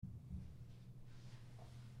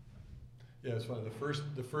Yeah, it's funny.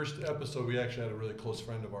 The first episode, we actually had a really close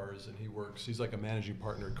friend of ours, and he's like a managing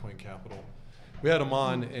partner at Coin Capital. We had him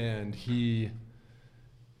on, and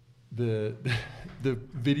the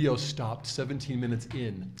video stopped 17 minutes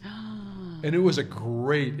in. And it was a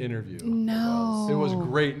great interview. No. It was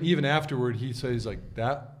great. And even afterward, he said, he's like,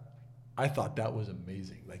 I thought that was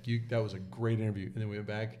amazing. Like, that was a great interview. And then we went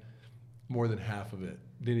back, more than half of it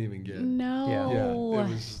didn't even get. No.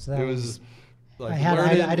 Yeah, it was like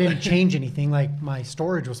I didn't change anything. Like, my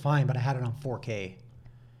storage was fine, but I had it on 4K.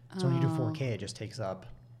 So when you do 4K, it just takes up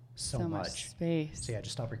so much space. So yeah,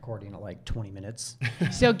 just stop recording at like 20 minutes.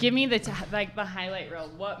 So give me the highlight reel.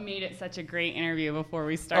 What made it such a great interview before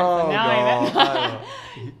we start? Oh,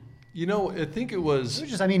 so now I think it was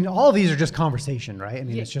just, I mean, all of these are just conversation, right? I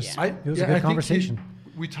mean, it's just, it was a good conversation.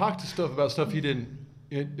 We talked about stuff he didn't,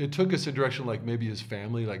 it took us in a direction like maybe his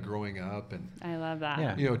family, like growing up, and I love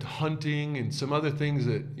that. Yeah. To hunting and some other things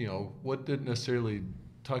that, what didn't necessarily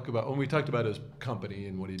talk about when we talked about his company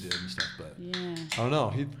and what he did and stuff, but I don't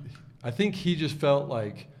know. I think he just felt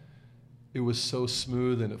like it was so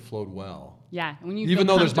smooth and it flowed well. Yeah, when you even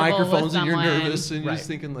though there's microphones and you're someone, nervous and you're just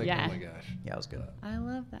thinking like, oh my gosh. Yeah, it was good. I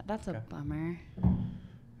love that. That's a bummer. All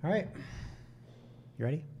right, you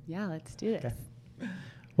ready? Yeah, let's do this. Okay.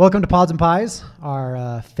 Welcome to Pods and Pies.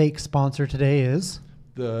 Our fake sponsor today is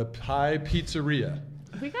the Pie Pizzeria.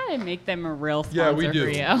 We gotta make them a real sponsor. Yeah, we do.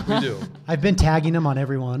 For you. We do. I've been tagging them on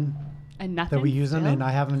everyone and nothing that we use them, still? and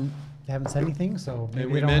they haven't said anything. So maybe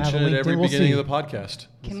and we they don't have mention a it LinkedIn. every We'll beginning see. of the podcast.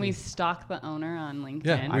 Can we stalk the owner on LinkedIn?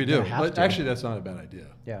 Yeah, we do. have But to. actually, that's not a bad idea.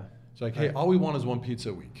 Yeah. It's like, hey, all we want is one pizza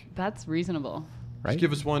a week. That's reasonable. Right. Just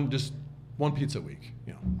give us one pizza a week.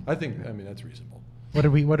 I mean, that's reasonable. What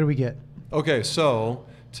did we get? Okay, so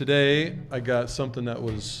today I got something that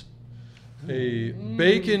was a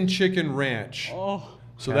bacon chicken ranch. Oh.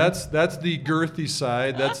 So that's the girthy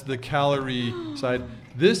side. That's the calorie side.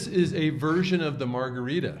 This is a version of the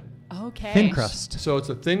margarita. Okay. Thin crust. So it's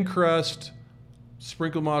a thin crust,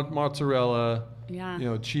 sprinkled mozzarella,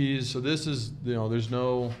 Yeah. cheese. So this is, there's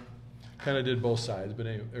no, kind of did both sides, but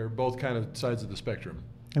anyway, or both kind of sides of the spectrum.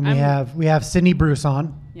 And we have Sydney Bruce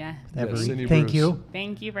on. Yeah. Every. Sydney Thank Bruce. you.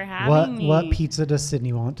 Thank you for having me. What pizza does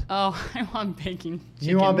Sydney want? Oh, I want bacon.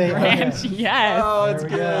 You want bacon? ranch. Okay. Yes. Oh, that's There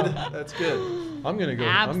we good. go. That's good. I'm gonna go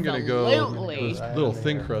Absolutely. this little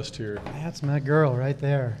thin crust here. That's my girl right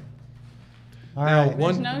there. All Now, right.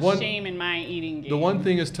 There's no shame in my eating game. The one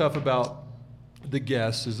thing is tough about the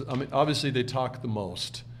guests is, obviously they talk the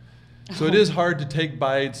most. So it is hard to take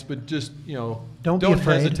bites, but just, Don't be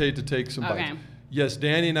afraid. hesitate to take some Okay. bites. Yes,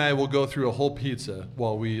 Danny and I will go through a whole pizza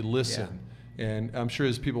while we listen. Yeah. And I'm sure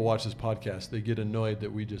as people watch this podcast, they get annoyed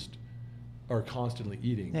that we just are constantly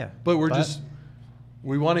eating. Yeah. But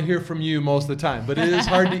we want to hear from you most of the time. But it is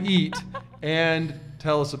hard to eat and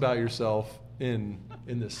tell us about yourself in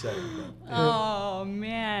this setting. Oh,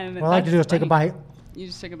 man. What I like to do is take a bite. You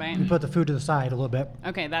just took a bite? You put the food to the side a little bit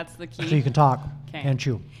Okay, that's the key. so you can talk Okay. and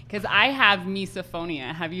chew. Because I have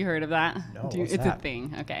misophonia. Have you heard of that? No, what's it's that? a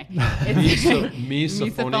thing. Okay.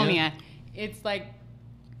 Misophonia? It's like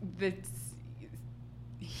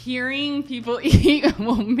hearing people eat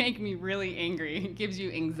will make me really angry. It gives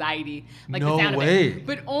you anxiety. Like No the sound way. of it.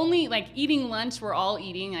 But only like eating lunch, we're all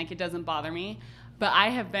eating, like it doesn't bother me. But I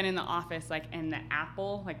have been in the office, like, and the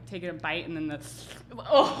apple, like, taking a bite, and then Dude, just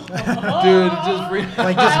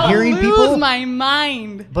hearing I'll people. lose my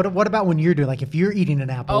mind. But what about when you're doing, like, if you're eating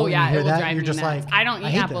an apple Oh and yeah, you hear it will that, drive you're me just nuts. like, I don't eat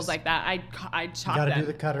hate apples this. like that. I chop You got to them. do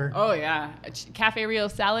the cutter. Oh yeah, Cafe Rio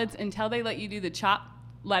salads until they let you do the chopped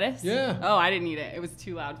lettuce. Yeah. Oh, I didn't eat it. It was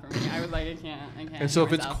too loud for me. I was like, I can't. And so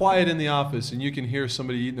if it's myself. quiet in the office and you can hear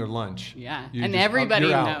somebody eating their lunch. Yeah, you and just- everybody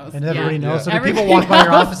you're out. knows. And everybody Yeah. knows. So Yeah. the people Everybody walk by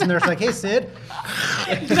your knows. office and they're just like, hey, Sid.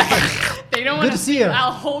 They don't Good want to see you.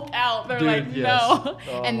 I'll Hulk out. They're Dude, like, yes. no.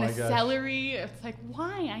 Oh and my the gosh. celery, it's like,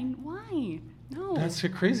 why? Why? No. That's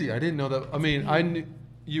crazy. I didn't know that. I mean, I knew,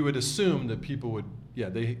 you would assume that people would,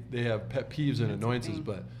 they have pet peeves and annoyances,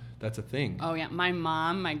 but that's a thing. Oh yeah, my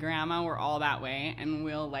mom, my grandma were all that way, and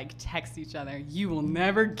we'll like text each other. You will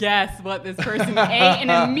never guess what this person ate in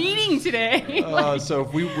a meeting today. So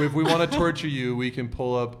if we want to torture you, we can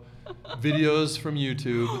pull up videos from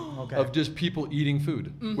YouTube of just people eating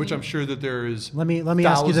food, which I'm sure that there is. Let me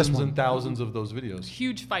ask you this thousands one. and thousands of those videos.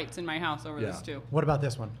 Huge fights in my house over this too. What about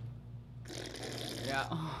this one? Yeah.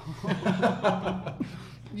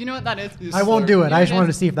 You know what that is? I won't do it. You I just know wanted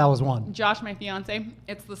what to see if that was one. Josh, my fiance,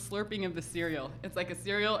 it's the slurping of the cereal. It's like a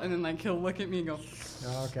cereal, and then like he'll look at me and go.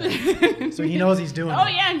 Okay. So he knows he's doing Oh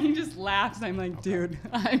it. yeah, and he just laughs. I'm like, dude,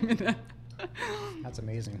 I'm in a That's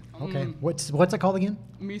amazing. Okay. What's it called again?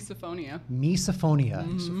 misophonia. Misophonia.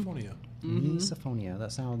 Misophonia. Misophonia.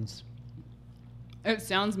 That sounds It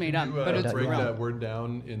sounds made up, but it's break real. that word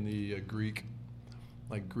down in the Greek,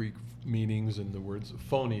 like Greek meanings and the words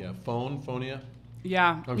phonia.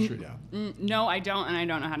 Yeah. I'm sure. Yeah. No, I don't, and I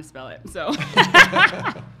don't know how to spell it. So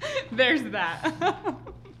there's that.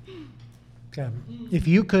 Okay. If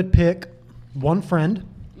you could pick one friend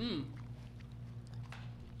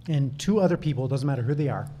and 2 other people, doesn't matter who they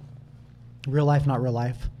are, real life, not real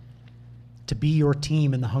life, to be your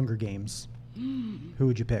team in the Hunger Games, who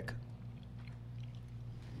would you pick?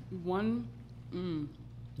 One. You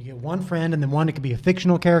get one friend, and then one, it could be a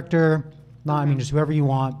fictional character. I mean, just whoever you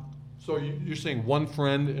want. So you're saying one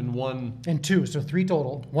friend and one. And 2, so 3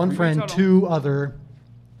 total. One 3 friend, total. 2 other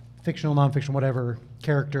fictional, non-fictional, whatever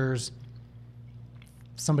characters.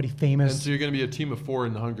 Somebody And famous. so you're going to be a team of 4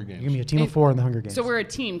 in the Hunger Games. You're gonna be a team of 4 in the Hunger Games. So we're a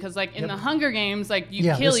team because, like, in Yep. the Hunger Games, like you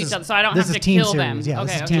Yeah, kill this each is- other, so I don't this have is to team kill series. them. Yeah,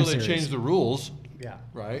 this okay. is team Until they series. change the rules, Yeah.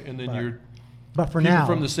 right? And then But- But for people now,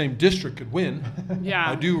 from the same district could win.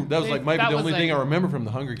 Yeah. That was like might be the only thing I remember from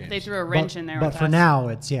the Hunger Games. They threw a wrench in there. But with for us. now,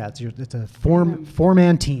 it's a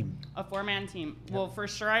 4-man team. A 4-man team. Well, for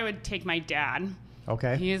sure, I would take my dad.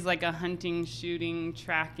 Okay. He is like a hunting, shooting,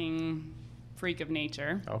 tracking freak of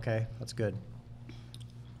nature. Okay, that's good.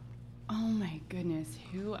 Oh my goodness,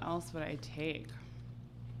 who else would I take?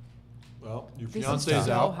 Well, your This is fiance is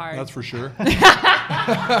so out. hard. That's for sure.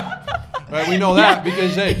 Right, we know that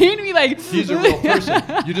because hey, He'd be like, he's a real person.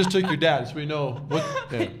 You just took your dad, so we know what.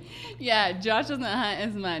 Yeah. Yeah, Josh doesn't hunt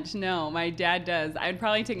as much. No, my dad does. I'd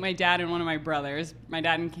probably take my dad and one of my brothers, my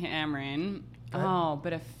dad and Cameron. Okay. Oh,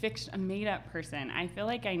 but a made-up person. I feel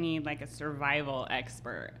like I need like a survival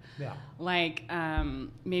expert. Yeah. Like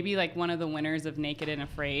maybe like one of the winners of Naked and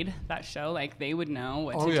Afraid, that show. Like they would know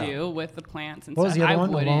what Oh, to yeah. do with the plants and What was stuff. the other I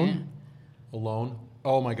one? wouldn't. Alone? Alone.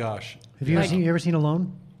 Oh my gosh. Have you ever seen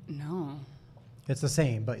Alone? No. It's the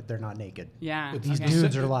same, but they're not naked. Yeah. It's These okay.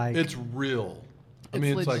 dudes are like. It's real. I It's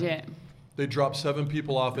mean, it's legit. like they dropped 7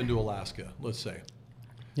 people off into Alaska. Let's say.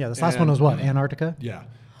 Yeah, this last one was what? Antarctica? Yeah,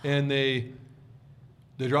 and they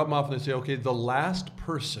drop them off and they say, okay, the last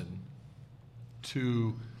person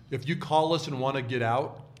to, if you call us and want to get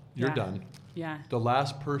out, you're Yeah. done. Yeah. The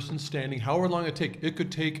last person standing, however long it take, it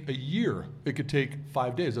could take a year, it could take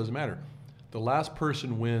 5 days, doesn't matter. The last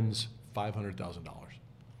person wins $500,000.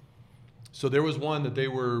 So there was one that they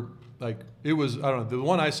were like, it was, I don't know, the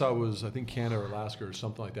one I saw was, I think Canada or Alaska or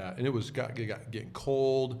something like that. And it was getting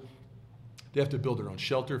cold. They have to build their own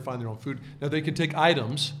shelter, find their own food. Now they can take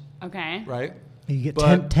items, Okay. right? You get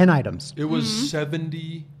But 10 items. It was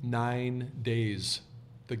 79 days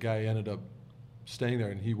the guy ended up staying there,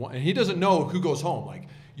 and he doesn't know who goes home. Like,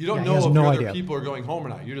 you don't Yeah, he know has if no your idea. other people are going home or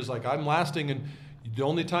not. You're just like, I'm lasting, and the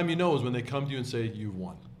only time you know is when they come to you and say, you've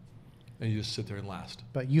won. And you just sit there and last.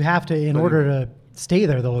 But you have to, in order to stay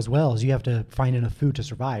there though, as well, is you have to find enough food to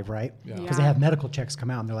survive, right? Yeah. Because they have medical checks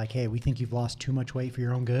come out and they're like, hey, we think you've lost too much weight for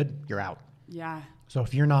your own good, you're out. Yeah. So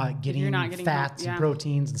if you're not getting, not getting fats yeah. and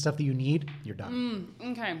proteins and stuff that you need, you're done.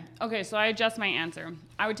 Okay, so I adjust my answer.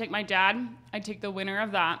 I would take my dad. I'd take the winner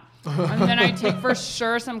of that. And then I'd take for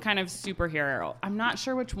sure some kind of superhero. I'm not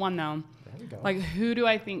sure which one though. There we go. Like who do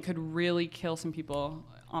I think could really kill some people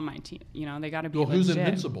on my team? You know, they got to be Well, who's legit.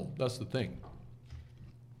 invincible? That's the thing.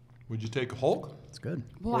 Would you take Hulk? It's good.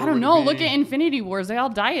 Well, Or I would don't it know. be- Look at Infinity Wars. They all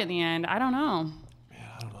die at the end. I don't know. Yeah,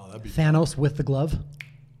 I don't know. That'd be. Thanos with the glove.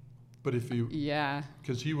 But if you, Yeah.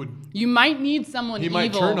 because he would. You might need someone He evil.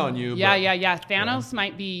 might turn on you, Yeah, but- yeah. Thanos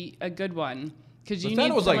might be a good one. Because But you Thanos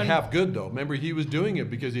need was someone... like half good though. Remember, he was doing it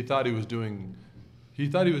because he thought he was doing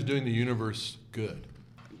the universe good.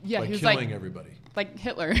 Yeah, by he was killing everybody. like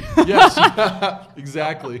Hitler. Yes,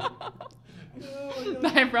 exactly.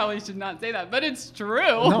 I probably should not say that, but it's true.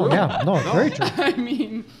 No, yeah, no, very true. I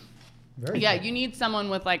mean, Very yeah, true. you need someone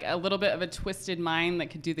with like a little bit of a twisted mind that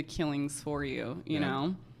could do the killings for you, you Yeah.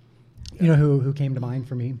 know? You know who came to mind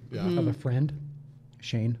for me? Yeah. Of a friend?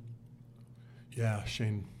 Shane. Yeah,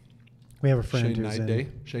 Shane. We have a friend Shane who's Night Day.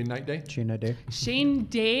 in Shane Night Day. Shane Night Day. Shane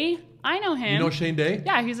Day, I know him. You know Shane Day?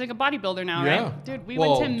 Yeah, he's like a bodybuilder now, Yeah. right? Dude, we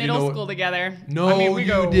Well, went do to you middle know- school together. No, I mean, we you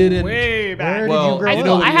go didn't. way back. Where did Well, you grow High you up?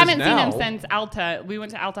 know school. what I he is haven't seen him now? since Alta. We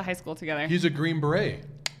went to Alta High School together. He's a Green Beret.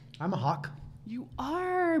 I'm a hawk. You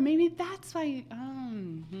are. Maybe that's why.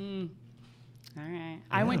 All right.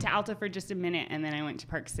 I went to Alta for just a minute, and then I went to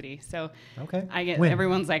Park City. So Okay. I get When?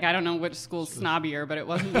 everyone's like, I don't know which school's snobbier, but it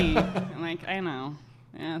wasn't me. I'm like, I know.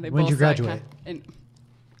 Yeah, they When'd both you suck, graduate? huh? And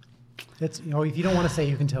It's, if you don't want to say,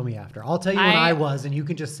 you can tell me after. I'll tell you when I- I was, and you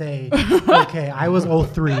can just say, okay, I was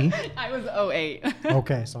 03. I was 08.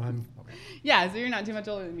 Okay, so I'm okay. Yeah, so you're not too much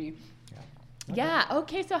older than me. Yeah.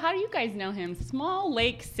 Okay. So how do you guys know him? Small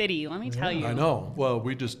Lake City. Let me tell you. I know. Well,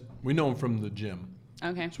 we know him from the gym.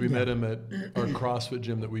 Okay. So we met him at our CrossFit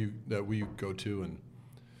gym that we go to, and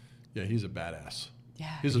yeah, he's a badass. Yeah.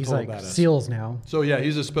 He's He's total like badass. SEALs now. So yeah,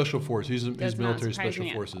 he's a special force. He's Does not military surprise special me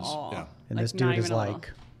at forces. all. Yeah. And Like, this not dude is even a little.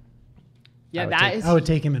 like, Yeah, I would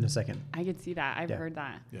take him in a second. I could see that. I've Yeah. heard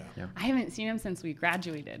that. Yeah. Yeah. I haven't seen him since we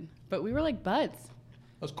graduated, but we were like buds.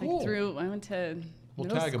 That's cool. Like I went to We'll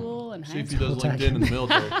middle tag school him. and See high if he school. does We'll tag LinkedIn in him. the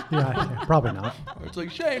military. Yeah, probably not. It's like,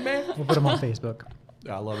 Shane, man. We'll put him on Facebook.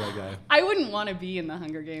 Yeah, I love that guy. I wouldn't want to be in the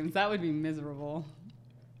Hunger Games. That would be miserable.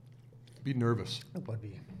 Be nervous. It would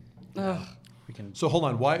be. Ugh, We can. So hold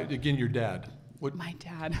on. Why again? Your dad. What? my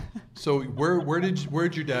dad. So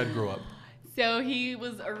where'd your dad grow up? So he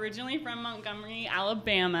was originally from Montgomery,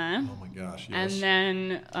 Alabama. Oh my gosh. And Yes.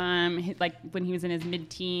 then, like when he was in his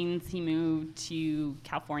mid-teens, he moved to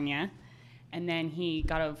California, and then he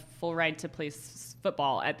got a full ride to play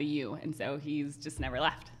football at the U, and so he's just never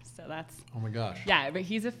left. So that's Oh my gosh. yeah, but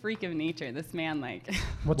he's a freak of nature. This man, like,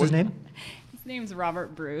 What's his name? his name's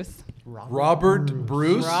Robert Bruce. Robert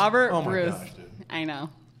Bruce. Robert oh my Bruce. Gosh, dude. I know.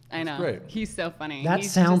 great. He's so funny. That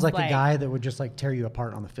He's sounds just like a guy that would just like tear you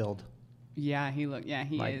apart on the field. Yeah, he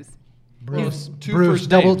Like- is. Bruce, Two Bruce, first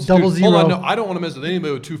double names. double Dude, zero. Hold on, no, I don't want to mess with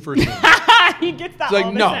anybody with two first names. He gets that It's like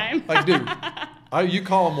all the no, time. like dude, you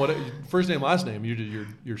call him what first name, last name,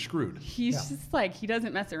 you're screwed. He's Yeah. just like, he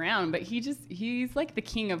doesn't mess around, but he's like the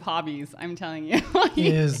king of hobbies, I'm telling you.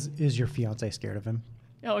 Is your fiance scared of him?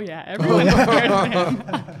 Oh yeah, everyone's scared of him.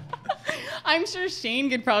 I'm sure Shane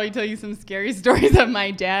could probably tell you some scary stories of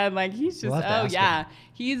my dad. Like he's just, We'll have to ask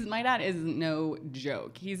him. my dad is no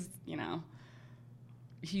joke. He's,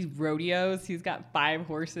 he rodeos. He's got 5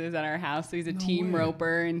 horses at our house. So he's a team way.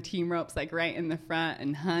 roper, and team ropes like right in the front,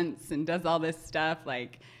 and hunts and does all this stuff.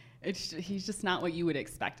 Like he's just not what you would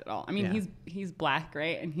expect at all. I mean, Yeah. he's black,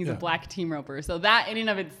 right? And he's Yeah. a black team roper. So that in and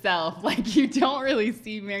of itself, like you don't really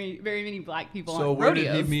see very many black people So on where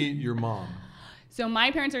rodeos. did he meet your mom? So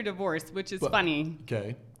my parents are divorced, which is But- funny.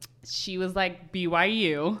 Okay. She was like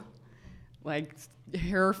BYU, like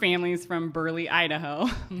her family's from Burley, Idaho.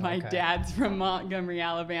 My Okay. dad's from Montgomery,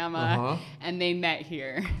 Alabama, Uh-huh. and they met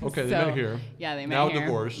here. Okay, they So, met here. Yeah, they met Now here.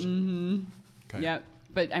 divorced. Mm-hmm. Okay. Yep.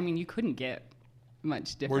 But I mean, you couldn't get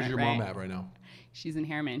much different. Where's your right? mom at right now? She's in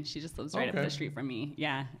Harriman. She just lives right up Okay. the street from me.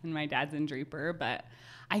 Yeah, and my dad's in Draper. But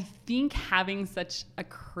I think having such a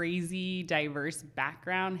crazy, diverse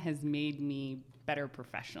background has made me better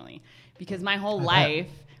professionally, because my whole life,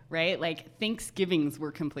 right? Like Thanksgivings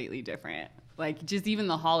were completely different. Like just even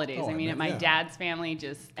the holidays. Oh, I mean, I at bet, my yeah. dad's family,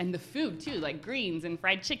 and the food too, like greens and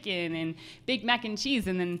fried chicken and baked mac and cheese.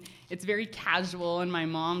 And then it's very casual. And my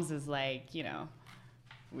mom's is like,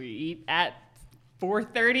 we eat at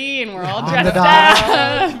 4:30 and we're all On the dressed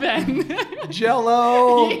dot. up. And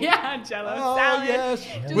Jello. yeah, Jello Oh salad. yes,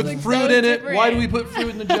 Just with looks fruit so in it. different. Why do we put fruit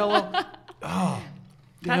in the Jello? Oh,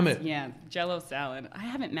 damn That's- it. Yeah, Jello salad. I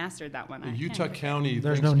haven't mastered that one. I Utah can't- County.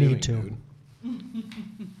 There's no need Thanksgiving,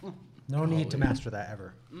 No need to master that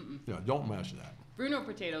ever. dude. Yeah, don't mash that. Bruno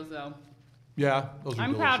potatoes, though. Yeah, those are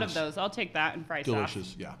I'm delicious. proud of those. I'll take that and fry sauce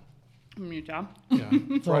Delicious, yeah. from Utah. Yeah,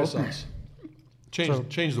 fry So- sauce. So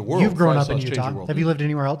Change the world. You've grown Fry up in sauce, change the Utah. world. Have you lived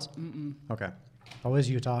anywhere else? Okay. Always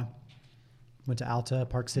Utah. Went to Alta,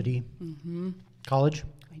 Park City. College?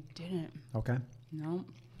 I didn't. Okay. No.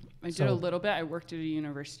 I did So- a little bit. I worked at a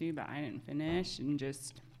university, but I didn't finish, and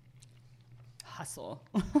just hustle.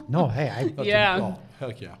 No, hey, That's Yeah. Oh,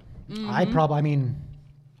 heck yeah. I probably, I mean,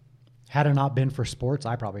 had it not been for sports,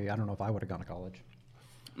 I don't know if I would have gone to college.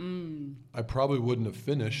 I probably wouldn't have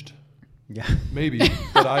finished. Yeah. Maybe,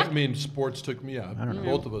 but I mean, sports took me out. I don't know.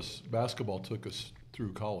 Both of us, basketball took us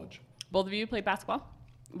through college. Both of you played basketball?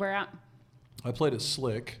 Where at? I played at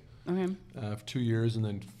Slick Okay. for 2 years, and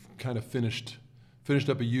then kind of finished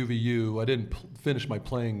up at UVU. I didn't finish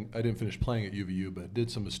playing at UVU, but did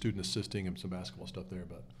some student assisting and some basketball stuff there.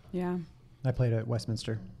 But Yeah. I played at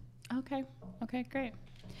Westminster. Okay. Okay, great.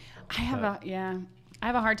 I have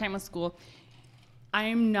a hard time with school.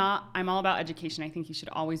 I'm all about education. I think you should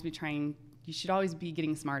always be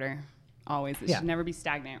getting smarter. Always. It Yeah. should never be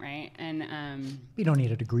stagnant, right? And You don't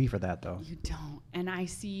need a degree for that, though. you don't. And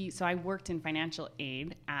I worked in financial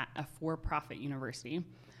aid at a for-profit university.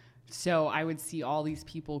 So I would see all these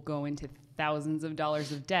people go into thousands of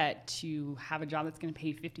dollars of debt to have a job that's going to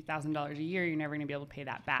pay $50,000 a year. You're never going to be able to pay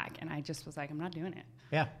that back. And I just was like, I'm not doing it.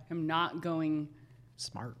 Yeah. I'm not going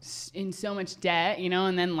Smart. in so much debt,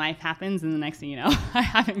 and then life happens, and the next thing you know, I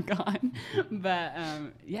haven't gone. But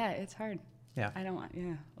yeah, it's hard. Yeah. I don't want,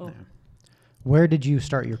 yeah. Oh, Yeah. Where did you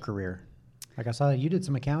start your career? Like I saw that you did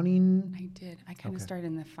some accounting. I did. I kind of Okay. started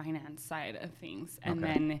in the finance side of things. And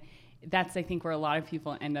Okay. then that's, I think, where a lot of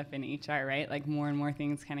people end up in HR, right? Like more and more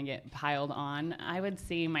things kind of get piled on. I would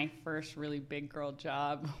say my first really big girl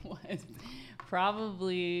job was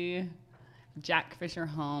probably Jack Fisher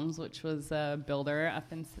Homes, which was a builder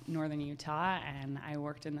up in northern Utah, and I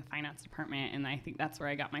worked in the finance department, and I think that's where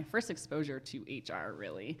I got my first exposure to HR,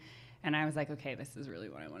 really. And I was like, okay, this is really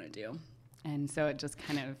what I want to do. And so it just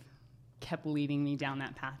kind of kept leading me down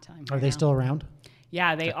that path till I'm here Are they now. still around?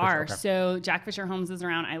 Yeah, they Jack Fisher, are. okay. So Jack Fisher Homes is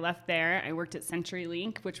around. I left there. I worked at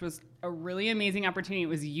CenturyLink, which was a really amazing opportunity. It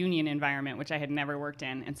was a union environment, which I had never worked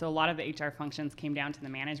in. And so a lot of the HR functions came down to the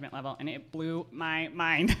management level, and it blew my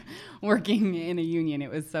mind working in a union. It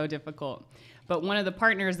was so difficult. But one of the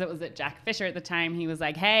partners that was at Jack Fisher at the time, he was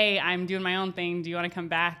like, hey, I'm doing my own thing. Do you want to come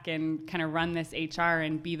back and kind of run this HR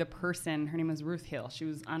and be the person? Her name was Ruth Hill. She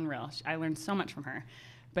was unreal. I learned so much from her.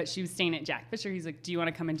 But she was staying at Jack Fisher. He's like, do you want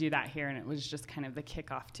to come and do that here? And it was just kind of the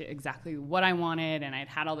kickoff to exactly what I wanted. And I'd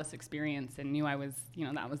had all this experience and knew I was,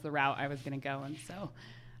 that was the route I was going to go. And so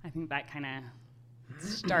I think that kind of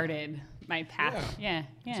started my path. Yeah.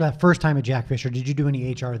 So that first time at Jack Fisher, did you do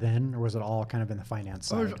any HR then, or was it all kind of in the finance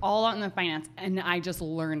It was side? all out in the finance, and I just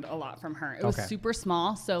learned a lot from her. It was super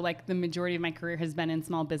small, so like the majority of my career has been in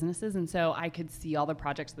small businesses, and so I could see all the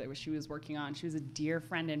projects that she was working on. She was a dear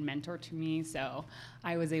friend and mentor to me, so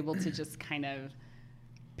I was able to just kind of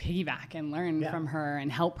piggyback and learn from her and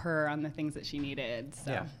help her on the things that she needed.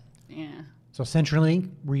 So, yeah. So CenturyLink,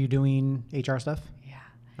 were you doing HR stuff?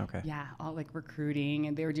 Okay. Yeah, all like recruiting,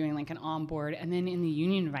 and they were doing like an onboard. And then in the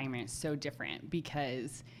union environment, it's so different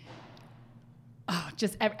because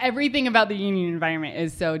just everything about the union environment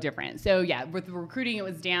is so different. So yeah, with the recruiting, it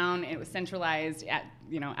was down. It was centralized at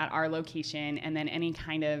our location, and then any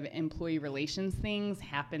kind of employee relations things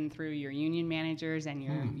happen through your union managers and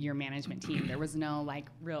your management team. There was no like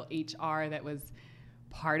real HR that was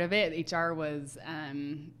part of it. HR was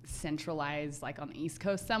centralized like on the East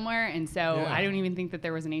Coast somewhere, and so I don't even think that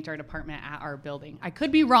there was an HR department at our building. I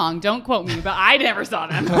could be wrong, don't quote me, but I never saw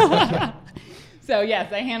them. So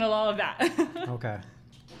yes, I handled all of that. Okay.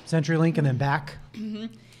 CenturyLink and then back.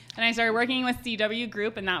 Mm-hmm. And I started working with CW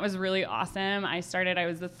Group, and that was really awesome. I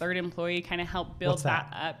was the third employee, kind of helped build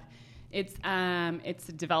that up. It's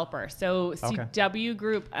a developer. So CW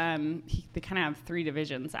Group, they kind of have three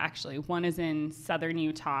divisions, actually. One is in southern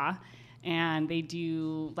Utah, and they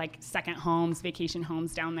do like second homes, vacation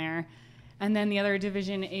homes down there. And then the other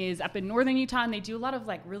division is up in northern Utah, and they do a lot of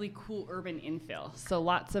like really cool urban infill. So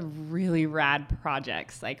lots of really rad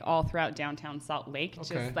projects, like all throughout downtown Salt Lake.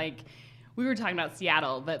 Just like we were talking about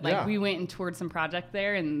Seattle, but like we went and toured some projects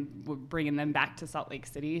there, and we're bringing them back to Salt Lake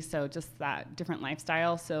City. So just that different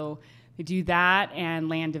lifestyle. So they do that and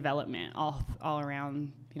land development all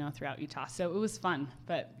around, throughout Utah. So it was fun.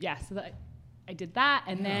 But yeah, so I did that,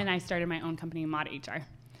 and then I started my own company, Mod HR.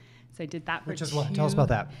 So I did that for Which is what? Tell us about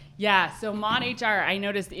that. Yeah, so Mod HR, I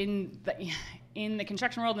noticed in the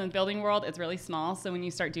construction world and the building world, it's really small. So when you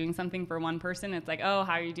start doing something for one person, it's like, oh,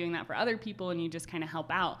 how are you doing that for other people? And you just kind of help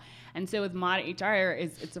out. And so with Mod HR,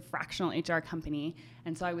 it's a fractional HR company.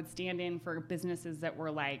 And so I would stand in for businesses that were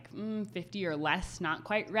like 50 or less, not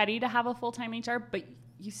quite ready to have a full-time HR, but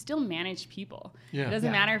you still manage people. It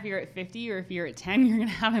doesn't matter if you're at 50 or if you're at 10, you're going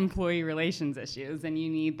to have employee relations issues, and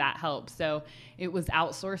you need that help. So it was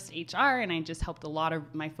outsourced HR, and I just helped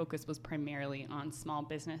my focus was primarily on small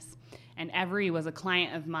business. And Every was a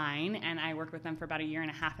client of mine, and I worked with them for about a year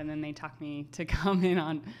and a half, and then they talked me to come in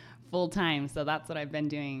on full time. So that's what I've been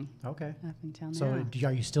doing. Okay. Up until now. So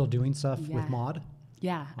are you still doing stuff with Mod?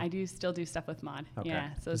 Yeah, I do still do stuff with Mod. Okay. Yeah.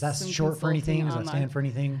 So is that short for anything? Does that stand for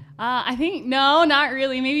anything? I think, no, not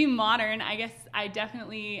really. Maybe modern. I guess I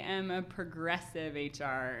definitely am a progressive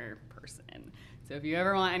HR person. So if you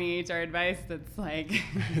ever want any HR advice that's like,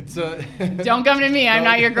 don't come to me. I'm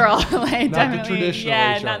not your girl. Like, not the traditional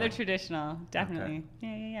HR. Not the traditional. Definitely.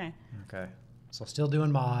 Okay. Yeah. Okay. So still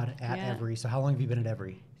doing Mod at Every. So how long have you been at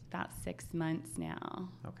Every? About 6 months now.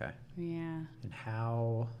 Okay. Yeah. And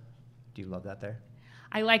how do you love that there?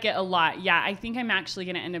 I like it a lot. Yeah, I think I'm actually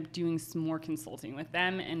going to end up doing some more consulting with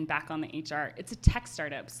them and back on the HR. It's a tech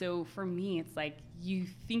startup. So for me, it's like you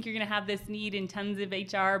think you're going to have this need in tons of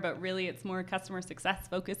HR, but really it's more customer success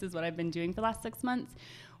focus is what I've been doing for the last 6 months,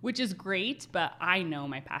 which is great. But I know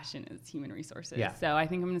my passion is human resources. Yeah. So I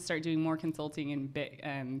think I'm going to start doing more consulting and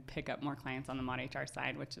pick up more clients on the Mod HR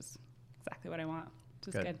side, which is exactly what I want,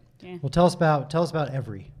 which is good. Yeah. Well, tell us about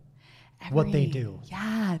Every. What they do.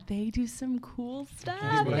 Yeah, they do some cool stuff.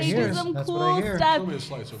 That's what I hear. So I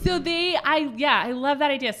love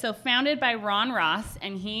that idea. So founded by Ron Ross,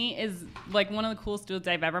 and he is like one of the coolest dudes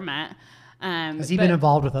I've ever met. Has he been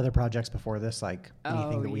involved with other projects before this? Like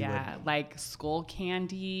anything that we would? Like Skull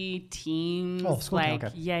Candy, Teams. Oh, Skull like,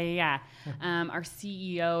 Candy. Yeah. Our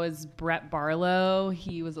CEO is Brett Barlow.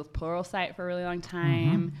 He was with Pluralsight for a really long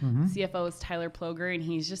time. CFO is Tyler Ploger, and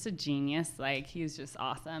he's just a genius. Like, he's just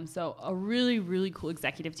awesome. So a really, really cool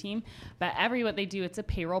executive team. But what they do, it's a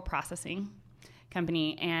payroll processing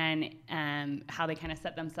company, and how they kind of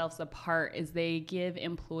set themselves apart is they give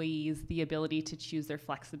employees the ability to choose their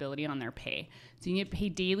flexibility on their pay. So you get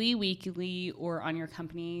paid daily, weekly, or on your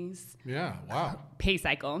company's pay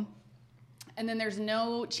cycle. And then there's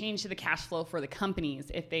no change to the cash flow for the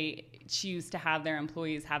companies if they choose to have their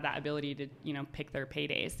employees have that ability to, pick their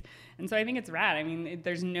paydays. And so I think it's rad. I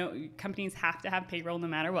mean, companies have to have payroll no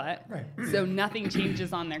matter what. Right. So nothing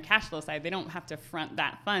changes on their cash flow side. They don't have to front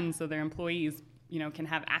that fund so their employees can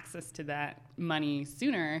have access to that money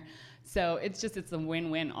sooner. So it's a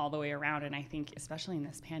win-win all the way around. And I think especially in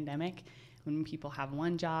this pandemic, when people have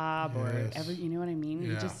one job or you know what I mean?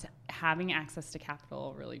 Yeah. Just having access to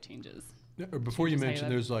capital really changes. Yeah, before you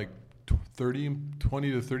mentioned there's like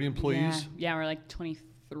 20 to 30 employees. Yeah, we're like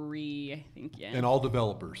 23, I think, And all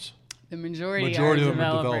developers. The majority of them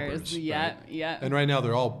are developers. Yeah. And right now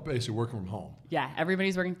they're all basically working from home. Yeah,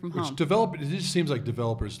 everybody's working from home. It just seems like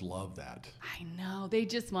developers love that. I know. They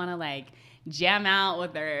just want to jam out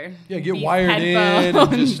with their get wired in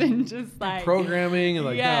and just programming and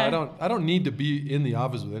no, I don't need to be in the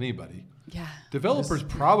office with anybody. Yeah. Developers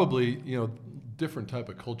probably, different type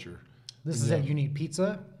of culture. This is it. You need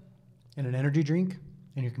pizza and an energy drink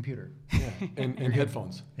and your computer. Yeah, and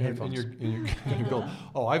headphones. And your goal.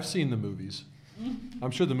 Oh, I've seen the movies.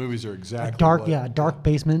 I'm sure the movies are exactly a dark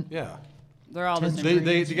basement. Yeah. They're all the same.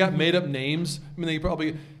 They got made up names. I mean, they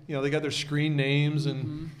probably, they got their screen names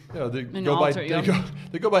and they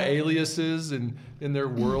go by aliases in their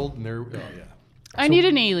world and their I need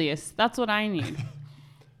an alias. That's what I need.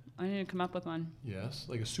 I need to come up with one. Yes,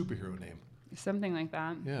 like a superhero name. Something like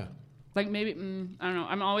that. Yeah. Like maybe I don't know.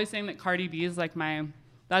 I'm always saying that Cardi B is like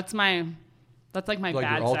that's like my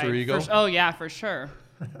bad your alter side. ego? Oh yeah, for sure.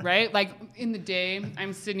 Right? Like in the day,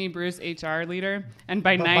 I'm Sydney Bruce, HR leader, and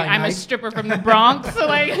by night I'm a stripper from the Bronx. So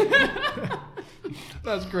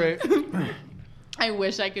that's great. I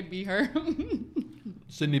wish I could be her.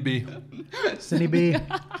 Sydney B. Sydney B.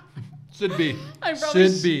 Sid B. I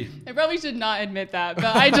probably should not admit that,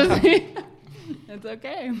 but it's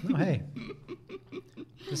okay. No, hey.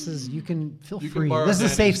 You can feel free. This is a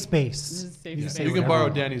safe space. You can borrow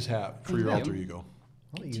Danny's hat for your alter ego.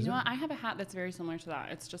 Do you know what? I have a hat that's very similar to that.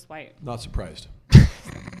 It's just white. Not surprised.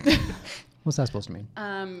 What's that supposed to mean?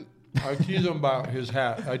 I tease him about his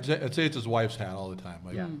hat. I'd say it's his wife's hat all the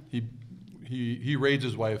time. He raids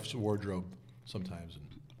his wife's wardrobe sometimes.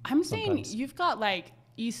 I'm saying you've got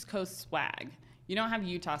East Coast swag. You don't have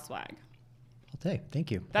Utah swag. Thank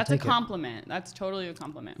you. That's a compliment. That's totally a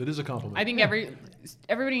compliment. It is a compliment. I think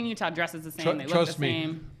everybody in Utah dresses the same. They look the same. Trust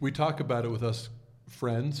me, we talk about it with us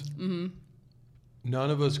friends. Mm-hmm. None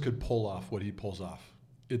of us could pull off what he pulls off.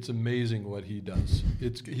 It's amazing what he does.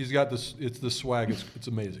 He's got this. It's the swag. It's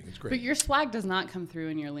amazing. It's great. But your swag does not come through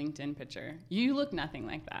in your LinkedIn picture. You look nothing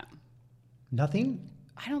like that. Nothing?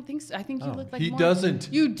 I don't think so. I think you look like he doesn't.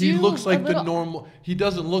 You do. He looks like the normal. He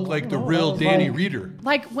doesn't look like the real Danny Reeder.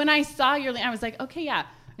 Like when I saw your, I was like, okay, yeah,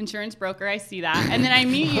 insurance broker. I see that, and then I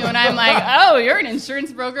meet you, and I'm like, oh, you're an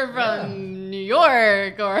insurance broker from New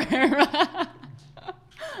York, or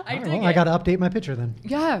I got to update my picture then.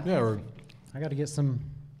 Yeah. Yeah. I got to get some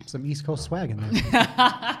East Coast swag in there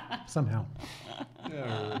somehow.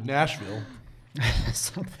 Yeah, or Nashville.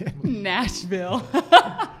 Something. Nashville.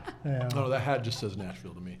 Yeah. Oh, that hat just says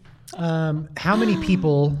Nashville to me. How many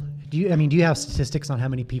people do you have statistics on how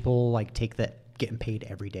many people take that getting paid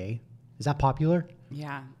every day? Is that popular?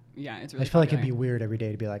 Yeah, it's really. I feel like it'd be weird every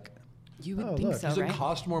day to be like. You would think so, does right? Does it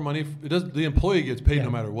cost more money? It does. The employee gets paid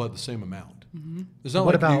no matter what, the same amount. Mm-hmm. It's not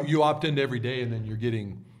like you opt into every day and then you're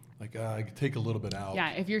getting I take a little bit out.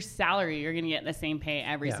 Yeah, if you're salary, you're going to get the same pay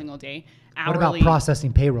every single day. Hourly, what about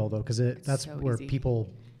processing payroll though? Because that's so where easy. People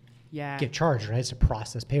get charged, right? It's to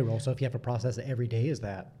process payroll. So if you have to process it every day,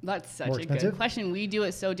 that's such more a expensive? good question. We do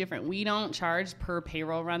it so different. We don't charge per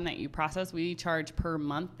payroll run that you process. We charge per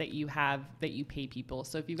month that you pay people.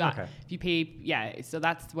 So if you pay, so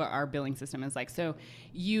that's what our billing system is like. So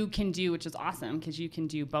you can do, which is awesome, because you can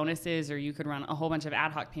do bonuses or you could run a whole bunch of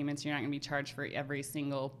ad hoc payments. You're not going to be charged for every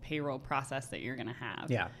single payroll process that you're going to have.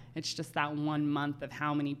 Yeah. It's just that 1 month of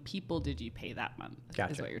how many people did you pay that month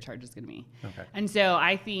is what your charge is going to be. Okay. And so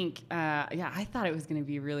I think think, I thought it was going to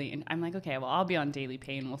be really, I'm like, okay, well, I'll be on daily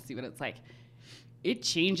pay and we'll see what it's like. It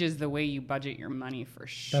changes the way you budget your money for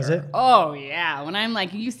sure. Does it? Oh, yeah. When I'm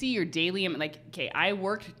like, you see your daily, I'm like, okay, I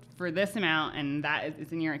worked for this amount and that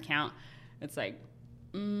is in your account. It's like,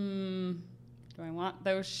 do I want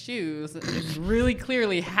those shoes? It's really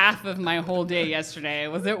clearly half of my whole day yesterday.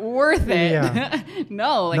 Was it worth it? Yeah.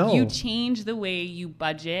 No, No. you change the way you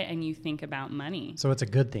budget and you think about money. So it's a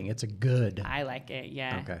good thing. It's a good. I like it,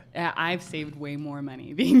 yeah. Okay. I've saved way more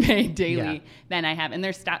money being paid daily Yeah. than I have. And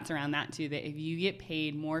there's stats around that too, that if you get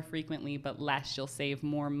paid more frequently but less, you'll save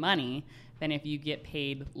more money than if you get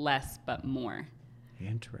paid less but more.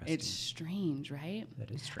 Interesting. It's strange, right? That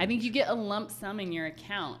is strange. I think you get a lump sum in your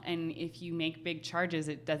account, and if you make big charges,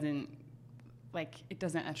 it doesn't affect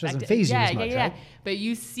doesn't phase you as much, right? But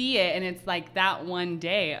you see it, and it's like that one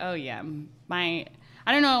day. Oh yeah, I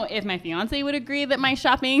don't know if my fiance would agree that my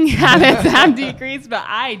shopping habits have decreased, but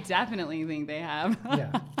I definitely think they have.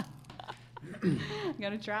 Yeah.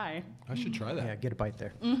 Gotta try. I should try that. Yeah, get a bite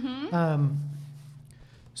there. Mm-hmm.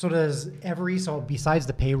 So besides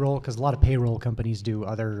the payroll, because a lot of payroll companies do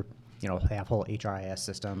other, they have whole HRIS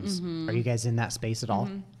systems. Mm-hmm. Are you guys in that space at all?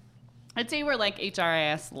 I'd say we're like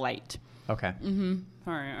HRIS light. Okay.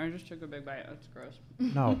 Sorry, I just took a big bite. That's gross.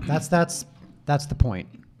 No, that's the point.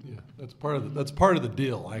 Yeah, that's part of the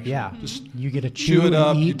deal. Actually, Yeah. just You get to chew it and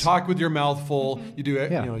up. eat. You talk with your mouth full. You do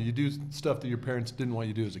Yeah. you do stuff that your parents didn't want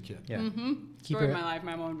you to do as a kid. Yeah. Keep Story it of my life.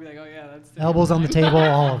 My mom would be like, "Oh yeah, that's elbows on the table,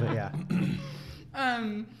 all of it. Yeah.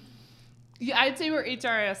 Yeah, I'd say we're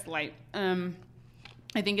HRIS light.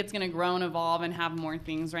 I think it's going to grow and evolve and have more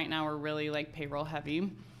things. Right now, we're really like payroll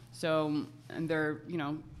heavy. So, and they're,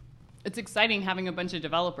 it's exciting having a bunch of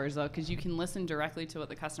developers though, because you can listen directly to what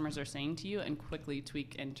the customers are saying to you and quickly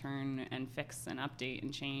tweak and turn and fix and update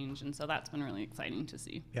and change. And so that's been really exciting to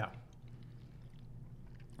see. Yeah.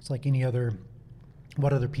 It's like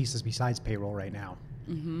what other pieces besides payroll right now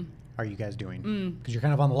are you guys doing? Because you're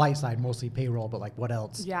kind of on the light side, mostly payroll, but like what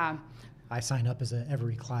else? Yeah. I sign up as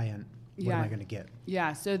every client. What am Yeah. I going to get?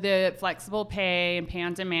 Yeah, so the flexible pay and pay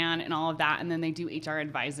on demand and all of that, and then they do HR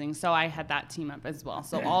advising. So I had that team up as well.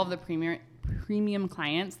 So all of the premium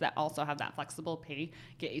clients that also have that flexible pay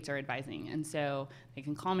get HR advising, and so they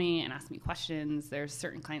can call me and ask me questions. There's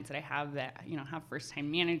certain clients that I have that have first-time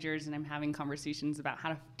managers, and I'm having conversations about how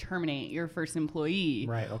to terminate your first employee.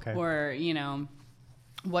 Right. Okay. Or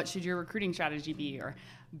what should your recruiting strategy be? Or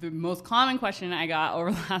the most common question I got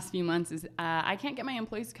over the last few months is, I can't get my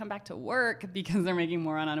employees to come back to work because they're making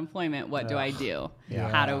more on unemployment. What do I do? Yeah.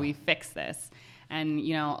 How do we fix this? And,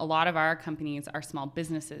 a lot of our companies are small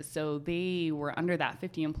businesses, so they were under that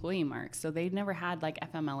 50 employee mark. So they never had like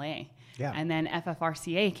FMLA. Yeah. And then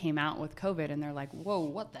FFRCA came out with COVID, and they're like, whoa,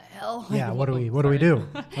 what the hell? Yeah. Like, What do we do?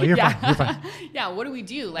 Oh, you're fine. You're fine. Yeah, what do we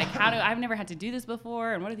do? Like, I've never had to do this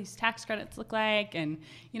before, and what do these tax credits look like? And,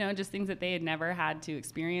 just things that they had never had to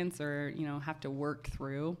experience or, have to work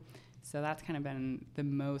through. So that's kind of been the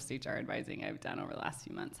most HR advising I've done over the last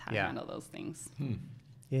few months, how to handle those things.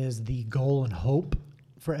 Is the goal and hope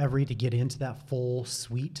for Every to get into that full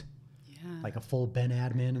suite? Yeah. Like a full Ben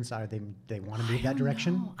admin and so they want to move that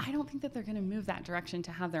direction? No, I don't think that they're going to move that direction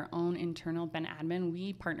to have their own internal Ben admin.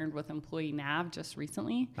 We partnered with Employee Nav just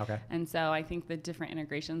recently. Okay. And so I think the different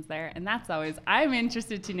integrations there, and that's always, I'm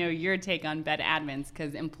interested to know your take on Ben admins,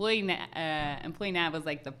 because Employee Nav was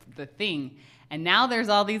like the thing. And now there's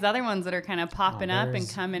all these other ones that are kind of popping up and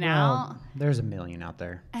coming out. There's a million out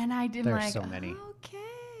there. And I did There's so many.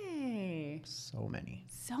 Okay. So many.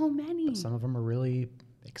 So many. But some of them are really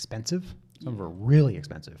expensive. Some of them are really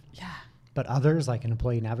expensive. Yeah. But others, like an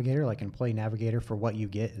Employee Navigator, for what you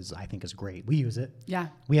get I think is great. We use it. Yeah.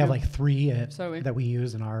 We have like 3 that we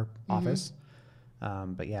use in our office.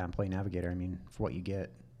 But yeah, Employee Navigator, for what you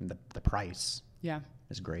get, the price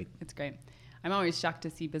is great. It's great. I'm always shocked to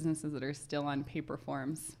see businesses that are still on paper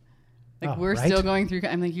forms. Like, Oh, we're right? still going through,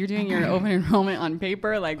 I'm like, you're doing your open enrollment on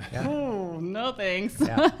paper? Like, oh, no thanks.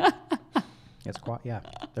 Yeah.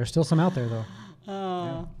 There's still some out there though. Oh.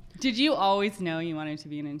 Yeah. Did you always know you wanted to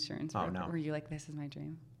be an insurance broker? no. Were you like, this is my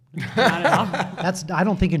dream? Not at all. I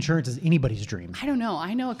don't think insurance is anybody's dream. I don't know.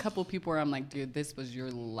 I know a couple people where I'm like, dude, this was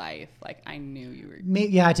your life. Like, I knew you were.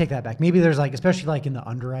 Yeah, I take that back. Maybe there's especially in the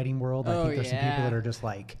underwriting world, I Oh, think there's some people yeah. that are just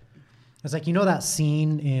like, it's like, that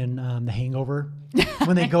scene in The Hangover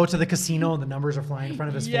when they go to the casino and the numbers are flying in front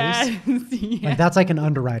of his face? Yeah. Like, that's like an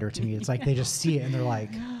underwriter to me. It's like they just see it and they're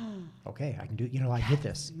like, okay, I can do, I get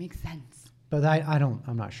this. Makes sense. But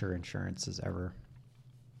I'm not sure insurance is ever.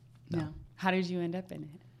 No. How did you end up in it?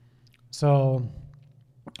 So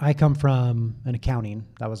I come from an accounting.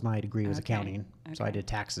 That was my degree, was Okay. accounting. So I Okay. did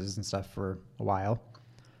taxes and stuff for a while.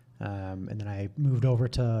 And then I moved over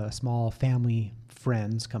to a small family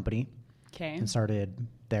friends company. Okay. And started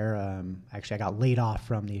there. Actually, I got laid off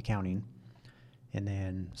from the accounting and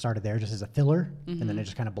then started there just as a filler. And then it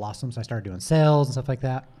just kind of blossomed. So I started doing sales and stuff like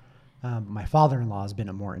that. My father-in-law has been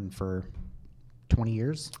at Morton for 20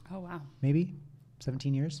 years. Oh, wow. Maybe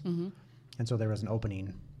 17 years. And so there was an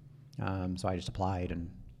opening. So I just applied and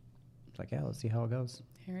it's like, yeah, let's see how it goes.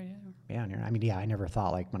 Here it is. Yeah. And I mean, yeah, I never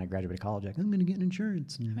thought like when I graduated college, like I'm going to get an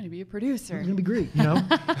insurance. And I'm going to be a producer. it's going to be great, you know?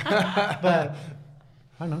 But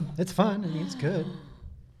I don't know. It's fun. I mean, it's good.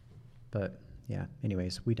 But yeah,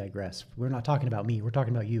 anyways, we digress. We're not talking about me. We're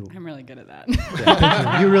talking about you. I'm really good at that.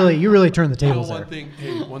 Yeah, you really turned the tables there.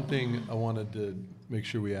 One thing I wanted to make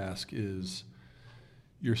sure we ask is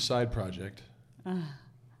your side project.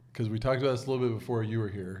 Because we talked about this a little bit before you were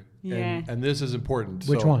here. Yeah. And this is important.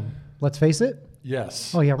 Which one? Let's Face It?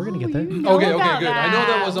 Yes. Oh, yeah, we're going to get there. You know Okay, about good. that. I know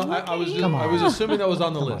that was on. I was assuming that was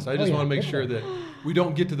on the list. I just yeah. want to make sure that we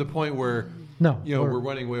don't get to the point where No. we're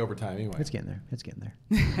running way over time anyway. It's getting there.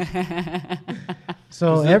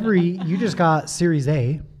 So you just got Series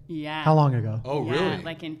A. Yeah. How long ago? Oh, Yeah, really?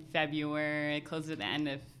 like in February. It closed at the end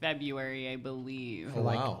of February, I believe. Oh,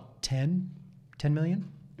 wow. 10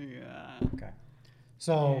 million? Yeah. Okay.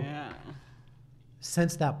 So Yeah.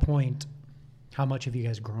 since that point, how much have you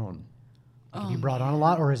guys grown? Like, have you brought on a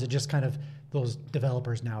lot, or is it just kind of those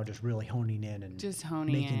developers now just really honing in and Just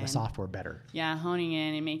honing making in. the software better? Yeah, honing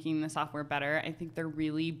in and making the software better. I think they're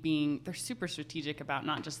super strategic about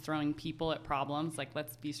not just throwing people at problems, like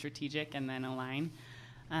let's be strategic and then align.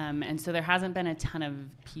 And so there hasn't been a ton of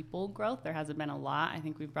people growth. There hasn't been a lot. I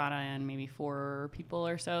think we've brought on maybe 4 people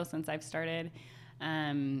or so since I've started.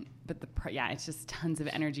 But it's just tons of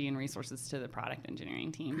energy and resources to the product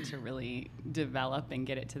engineering team to really develop and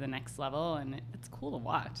get it to the next level. And it's cool to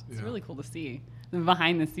watch. It's really cool to see the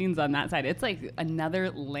behind the scenes on that side. It's like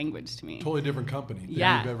another language to me. Totally different company than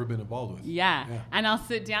you've ever been involved with. Yeah. And I'll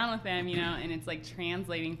sit down with them, and it's like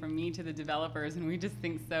translating from me to the developers, and we just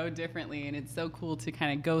think so differently. And it's so cool to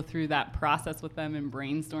kind of go through that process with them and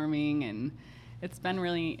brainstorming. And it's been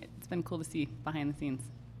cool to see behind the scenes.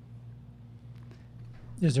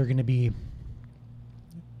 Is there going to be,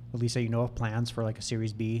 at least that you know of, plans for like a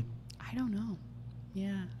Series B? I don't know.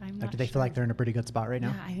 Yeah, I'm not Like, do they feel like they're in a pretty good spot right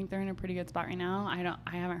now? Yeah, I think they're in a pretty good spot right now.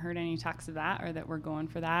 I haven't heard any talks of that or that we're going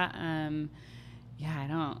for that. I'm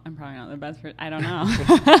probably not the best I don't know.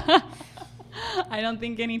 I don't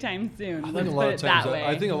think anytime soon. I Let's think put it that way.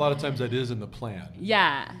 I think a lot of times that is in the plan.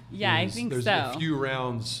 Yeah, I think there's so. a few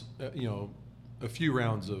rounds,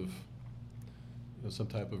 of some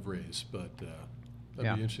type of raise, but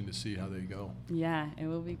that'd be interesting to see how they go. Yeah, it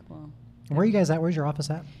will be cool. Where are you guys at? Where's your office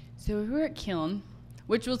at? So we were at Kiln,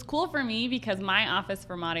 which was cool for me because my office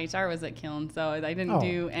for Mod HR was at Kiln, so I didn't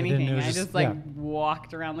do anything. I just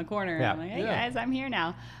walked around the corner. Yeah. And I'm like, hey guys, I'm here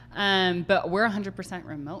now. But we're 100%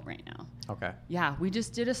 remote right now. Okay. Yeah, we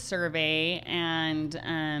just did a survey, and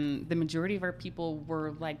the majority of our people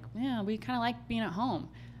were like, yeah, we kind of like being at home,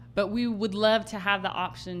 but we would love to have the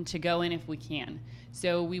option to go in if we can.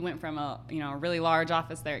 So we went from a really large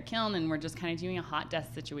office there at Kiln, and we're just kind of doing a hot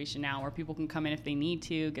desk situation now where people can come in if they need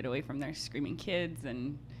to, get away from their screaming kids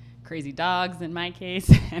and crazy dogs in my case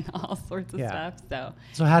and all sorts of stuff.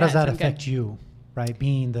 So how does that affect you, right?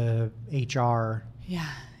 Being the HR. Yeah.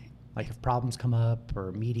 Like if problems come up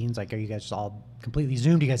or meetings, like are you guys just all completely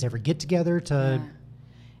Zoom? Do you guys ever get together to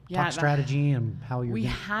talk strategy and how you're... We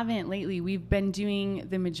haven't lately. We've been doing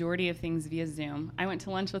the majority of things via Zoom. I went to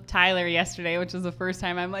lunch with Tyler yesterday, which was the first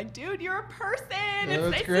time I'm like, dude, you're a person.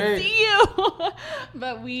 It's nice to see you.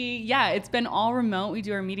 But it's been all remote. We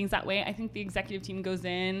do our meetings that way. I think the executive team goes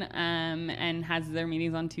in and has their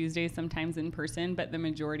meetings on Tuesdays, sometimes in person, but the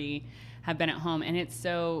majority have been at home. And it's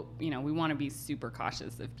so, we want to be super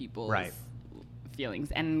cautious of people's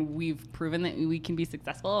feelings, and we've proven that we can be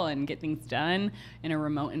successful and get things done in a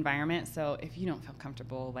remote environment. So if you don't feel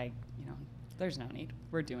comfortable, there's no need.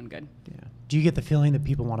 We're doing good. Yeah. Do you get the feeling that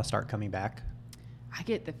people want to start coming back? I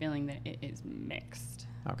get the feeling that it is mixed.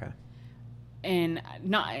 Okay. And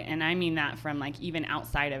I mean that from even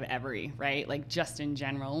outside of Every, right? Like just in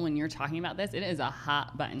general, when you're talking about this, it is a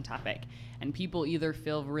hot button topic. And people either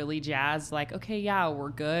feel really jazzed, like, okay, yeah, we're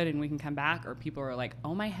good and we can come back. Or people are like,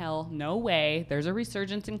 oh my hell, no way. There's a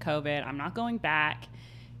resurgence in COVID. I'm not going back,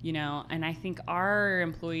 And I think our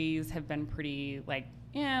employees have been pretty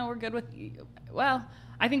we're good with,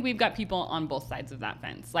 I think we've got people on both sides of that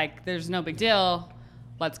fence. Like, there's no big deal.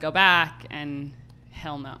 Let's go back. And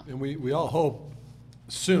hell no. And we all hope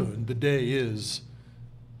soon the day is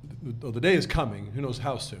coming. Who knows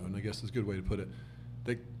how soon? I guess is a good way to put it.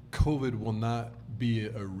 That COVID will not be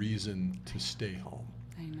a reason to stay home.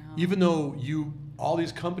 I know. Even though all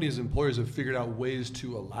these companies, employers have figured out ways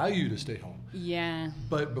to allow you to stay home. Yeah.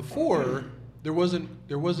 But before, there wasn't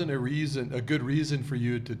a good reason for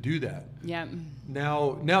you to do that. Yeah.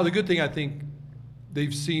 Now the good thing, I think,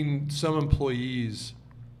 they've seen some employees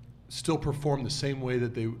still perform the same way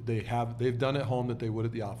that they've done at home that they would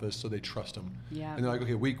at the office, so they trust them. Yeah. And they're like,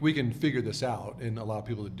 okay, we can figure this out and allow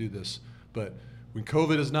people to do this. But when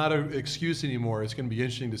COVID is not an excuse anymore, it's going to be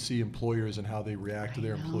interesting to see employers and how they react to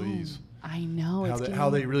their employees. I know. How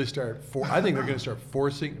they really start. I think they're going to start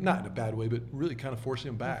forcing, not in a bad way, but really kind of forcing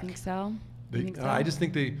them back. I think so. I just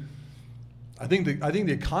think I think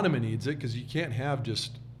the economy needs it, because you can't have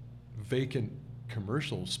just vacant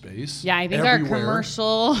commercial space. Yeah, I think everywhere, our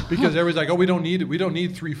commercial because everybody's like, oh, we don't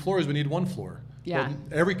need 3 floors, we need 1 floor. Yeah. Well,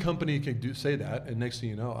 every company can say that, and next thing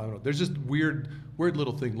you know, I don't know. There's just weird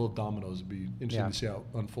little dominoes. It'd be interesting to see how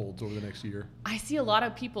it unfolds over the next year. I see a lot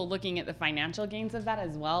of people looking at the financial gains of that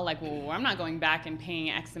as well. Like, well, I'm not going back and paying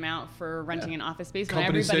X amount for renting an office space when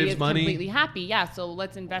Company everybody saves is money. completely happy. Yeah, so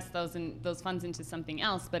let's invest those funds into something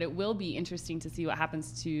else. But it will be interesting to see what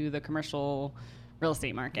happens to the commercial real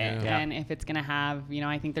estate market, and if it's going to have,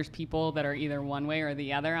 I think there's people that are either one way or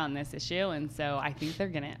the other on this issue, and so I think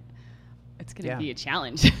it's going to be a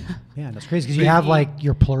challenge. Yeah, and it's crazy because you have like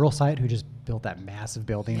your Plural site who just built that massive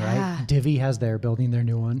building, right? Divvy has their building, their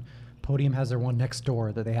new one. Podium has their one next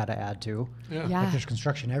door that they had to add to. Yeah. Like there's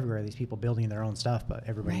construction everywhere. These people building their own stuff, but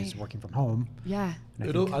everybody's working from home. Yeah.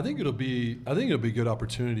 I think it'll be a good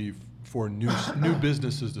opportunity for new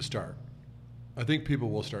businesses to start. I think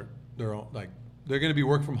people will start their own, like, they're going to be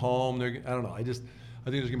work from home. I don't know. I think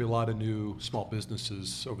there's going to be a lot of new small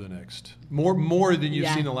businesses over the next more than you've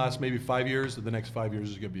seen the last maybe 5 years. The next 5 years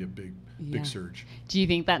is going to be a big surge. Do you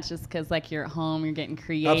think that's just because like you're at home, you're getting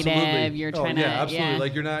creative, absolutely. You're trying to absolutely.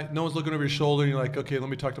 Like no one's looking over your shoulder, and you're like, okay, let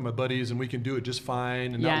me talk to my buddies, and we can do it just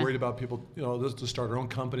fine, and not worried about people. Let's just start our own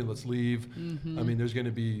company. Let's leave. Mm-hmm. I mean, there's going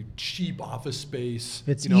to be cheap office space.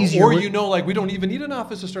 It's easier, or like we don't even need an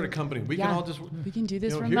office to start a company. We can do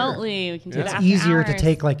this remotely. Here. We can do that. It's easier to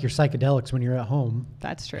take like your psychedelics when you're at home.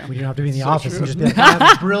 That's true. When you don't have to be in the office, you just be like, I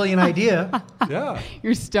have a brilliant idea. Yeah.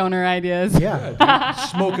 Your stoner ideas. Yeah. Dude,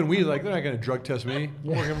 smoking weed, like they're not going to drug test me. I'm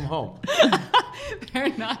working from home. They're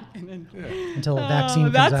not going to. Until a vaccine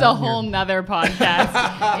comes that's out. a whole nother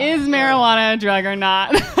podcast. Is marijuana a drug or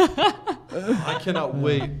not? I cannot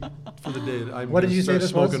wait for the day that I'm What did you say start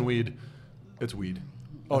this was? smoking weed. It's weed.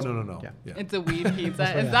 Oh, no. Yeah. It's a weed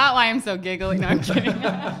pizza. Is that why I'm so giggly? No, I'm kidding.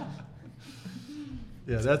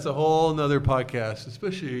 Yeah, that's a whole nother podcast.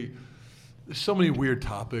 Especially, there's so many weird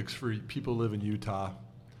topics for people who live in Utah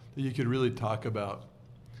that you could really talk about.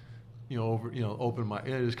 Open my.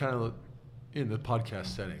 It's kind of in the podcast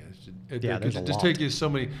setting. There's a lot. Take you so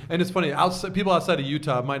many, and it's funny. People outside of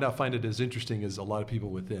Utah might not find it as interesting as a lot of people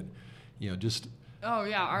within. Just. Oh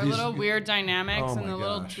yeah, our little weird dynamics oh and the my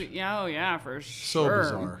little. gosh. For sure. So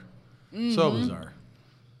bizarre. Mm-hmm. So bizarre.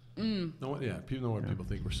 People know when people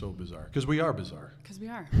think we're so bizarre, because we are bizarre. Because we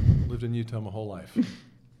are. Lived in Utah my whole life.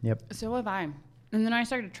 Yep. So have I. And then I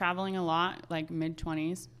started traveling a lot, like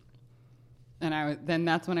mid-20s. And then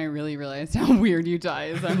that's when I really realized how weird Utah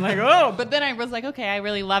is. I'm like, oh, but then I was like, okay, I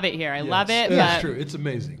really love it here. I love it. That's true. It's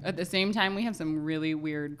amazing. At the same time, we have some really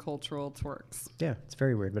weird cultural twerks. Yeah, it's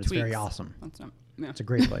very weird, but it's very awesome. It's a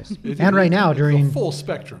great place. And right now during the full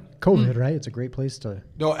spectrum COVID, right? It's a great place to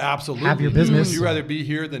absolutely have your business. You'd rather be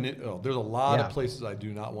here than there's a lot of places I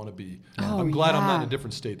do not want to be. I'm glad I'm not in a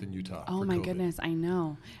different state than Utah. Oh my COVID. goodness, I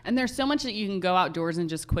know. And there's so much that you can go outdoors and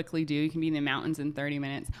just quickly do. You can be in the mountains in 30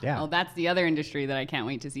 minutes. Yeah. Oh, that's the other industry that I can't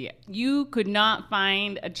wait to see. You could not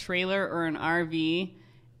find a trailer or an RV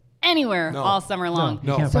anywhere all summer long.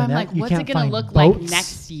 No. So I'm like, what's it going to look like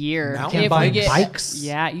next year? Mountain bikes?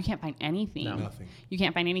 Yeah, you can't find anything. No. Nothing. You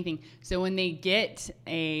can't find anything. So when they get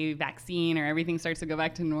a vaccine or everything starts to go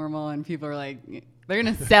back to normal and people are like, they're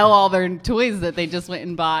going to sell all their toys that they just went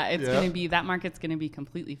and bought. It's going to be, that market's going to be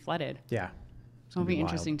completely flooded. Yeah. It'll be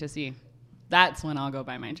interesting to see. That's when I'll go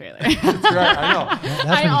buy my trailer. That's right. I know.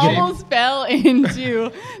 I almost fell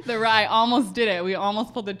into I almost did it. We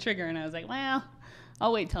almost pulled the trigger and I was like, well,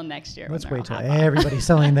 I'll wait till next year. Let's wait till everybody's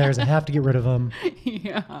selling theirs. I have to get rid of them.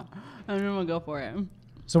 Yeah. And then we'll go for it.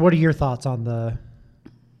 So what are your thoughts on the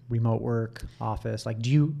remote work office? Like, do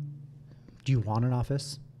you want an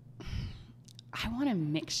office? I want a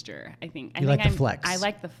mixture, I think. You like the flex. I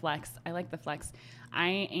like the flex.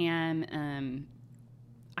 I am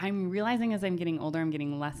I'm realizing as I'm getting older, I'm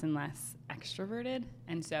getting less and less extroverted.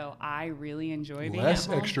 And so I really enjoy being less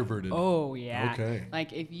at home. extroverted. Oh, yeah. Okay.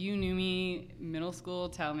 Like if you knew me middle school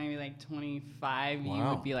till maybe like 25, you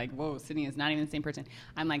would be like, whoa, Sydney is not even the same person.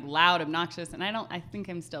 I'm like loud, obnoxious. And I think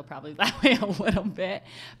I'm still probably that way a little bit.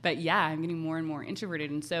 But yeah, I'm getting more and more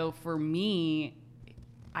introverted. And so for me,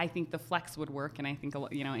 I think the flex would work, and I think,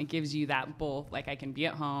 you know, it gives you that both, like I can be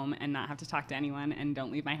at home and not have to talk to anyone and don't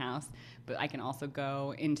leave my house, but I can also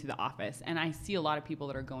go into the office. And I see a lot of people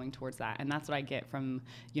that are going towards that, and that's what I get from,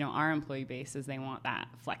 you know, our employee base is they want that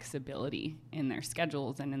flexibility in their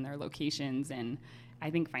schedules and in their locations. And I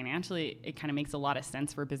think financially it kind of makes a lot of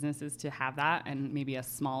sense for businesses to have that and maybe a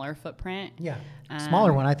smaller footprint. Yeah,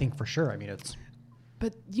 smaller one, I think for sure. I mean, it's...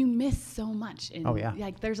 But you miss so much. Oh, yeah.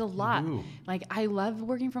 Like, there's a lot. Like, I love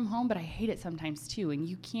working from home, but I hate it sometimes, too. And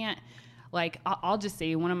you can't, like, I'll just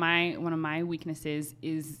say one of my weaknesses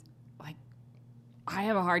is, like, I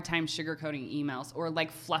have a hard time sugarcoating emails or,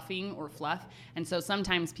 like, fluffing or fluff. And so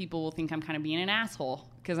sometimes people will think I'm kind of being an asshole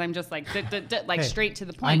because I'm just, like, Hey, straight to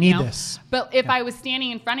the point. I need this. But if I was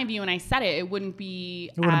standing in front of you and I said it, it wouldn't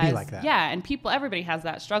be like that. Yeah, and everybody has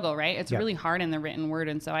that struggle, right? It's really hard in the written word.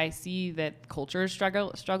 And so I see that cultures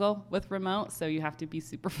struggle with remote. So you have to be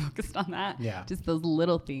super focused on that. Yeah. Just those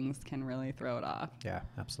little things can really throw it off. Yeah,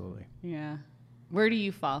 absolutely. Yeah. Where do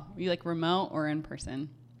you fall? You like remote or in person?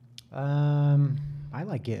 I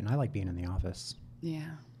like being in the office.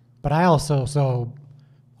 Yeah. But I also, so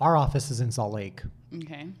our office is in Salt Lake,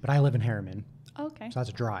 Okay. but I live in Harriman. Okay. So that's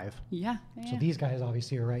a drive. Yeah. So these guys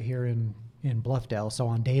obviously are right here in Bluffdale. So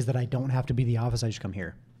on days that I don't have to be in the office, I just come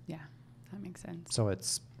here. Yeah, that makes sense. So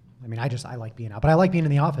it's, I mean, I like being out, but I like being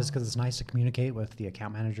in the office because it's nice to communicate with the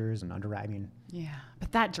account managers and underwriting. Yeah,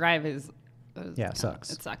 but that drive is it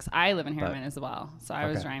sucks. It sucks. I live in Harriman as well, so I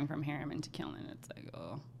was Okay. driving from Harriman to Killen. It's like,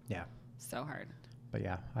 oh, Yeah. so hard. But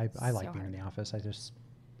yeah, I like So being in hard. the office. I just,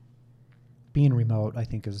 being remote, I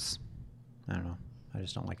think is, I don't know. I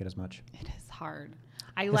just don't like it as much. It is hard.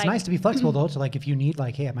 It's nice to be flexible though. To like, if you need,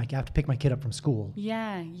 like, hey, I have to pick my kid up from school.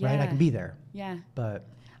 Yeah. Right. I can be there. Yeah. But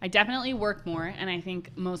I definitely work more, and I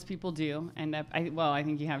think most people do end up. I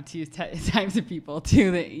think you have two types of people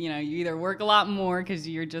too. That you either work a lot more because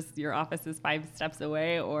your office is 5 steps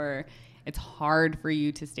away, or it's hard for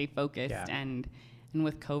you to stay focused. Yeah. And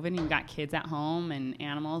with COVID, you've got kids at home and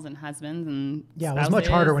animals and husbands and yeah, it was much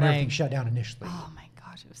harder when like, everything shut down initially. Oh my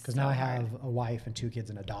gosh, it was Because so now I hard. have a wife and 2 kids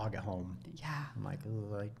and a dog at home. Yeah. I'm like,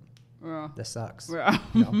 ooh, like Ugh. this sucks. Ugh.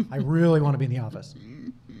 I really want to be in the office.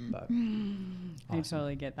 But I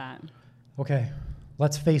totally get that. okay,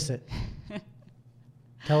 let's face it.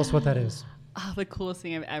 Tell us what that is. Oh, the coolest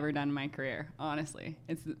thing I've ever done in my career. Honestly,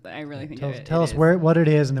 I really think of it. Tell it us is. what it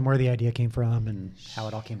is and then where the idea came from and how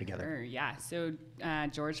it all came together. Sure, yeah. So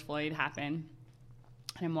George Floyd happened,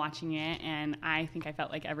 and I'm watching it, and I think I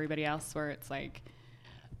felt like everybody else, where it's like,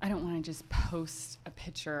 I don't want to just post a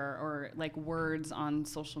picture or like words on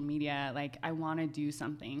social media. Like, I want to do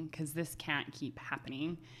something because this can't keep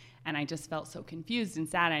happening. And I just felt so confused and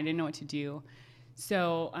sad. And I didn't know what to do.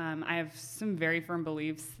 So I have some very firm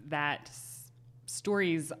beliefs that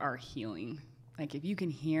stories are healing. Like, if you can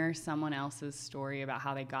hear someone else's story about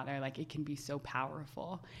how they got there, like, it can be so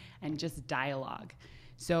powerful, and just dialogue.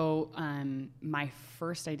 So my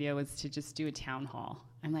first idea was to just do a town hall.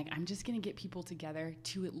 I'm like, I'm just going to get people together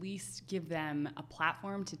to at least give them a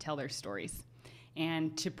platform to tell their stories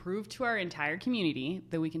and to prove to our entire community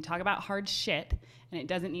that we can talk about hard shit, and it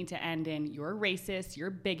doesn't need to end in you're racist, you're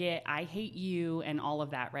bigot, I hate you, and all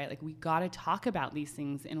of that, right? Like, we got to talk about these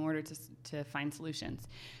things in order to find solutions.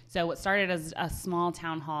 So what started as a small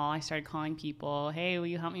town hall, I started calling people, hey, will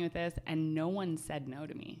you help me with this? And no one said no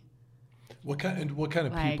to me. What kind of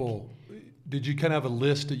Like, people did you kind of have a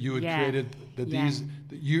list that you had created that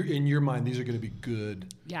in your mind these are going to be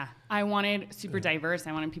good? Yeah, I wanted super diverse.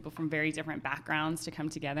 I wanted people from very different backgrounds to come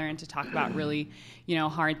together and to talk about really,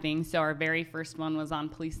 hard things. So our very first one was on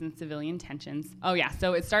police and civilian tensions. Oh yeah,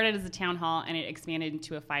 so it started as a town hall and it expanded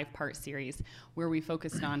into a 5-part series where we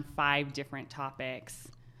focused on 5 different topics.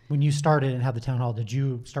 When you started and had the town hall, did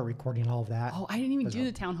you start recording all of that? Oh, I didn't even do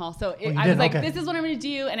the town hall. So I was didn't? like, Okay. this is what I'm going to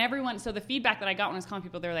do. And everyone, so the feedback that I got when I was calling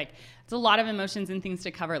people, they're like, it's a lot of emotions and things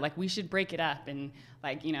to cover. Like, we should break it up. And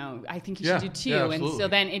like, I think you should do 2. Yeah, and so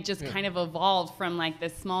then it just kind of evolved from like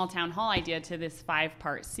this small town hall idea to this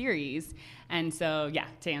 5-part series. And so, yeah,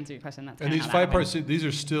 to answer your question, that's And these 5 parts, these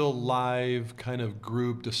are still live kind of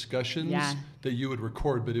group discussions that you would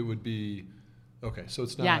record, but it would be, okay, so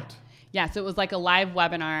it's not. Yeah, so it was like a live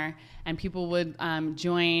webinar, and people would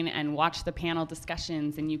join and watch the panel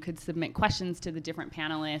discussions, and you could submit questions to the different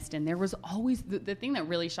panelists. And there was always the thing that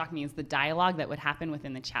really shocked me is the dialogue that would happen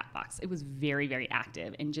within the chat box. It was very, very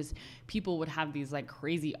active, and just people would have these like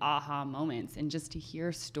crazy aha moments, and just to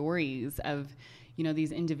hear stories of, you know,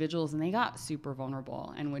 these individuals, and they got super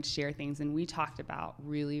vulnerable and would share things. And we talked about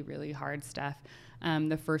really, really hard stuff.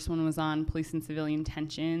 The first one was on police and civilian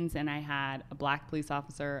tensions, and I had a black police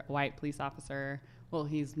officer, a white police officer. Well,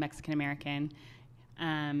 he's Mexican-American.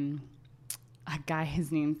 A guy,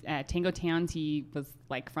 his name's Tango Towns. He was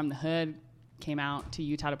like from the hood, came out to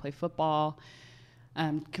Utah to play football,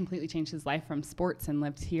 completely changed his life from sports and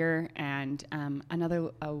lived here. And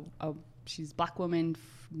another, she's a black woman,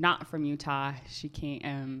 not from Utah. She came,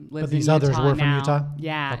 lives in Utah. But these others were from Utah?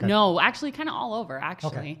 Yeah. Okay. No, actually kind of all over,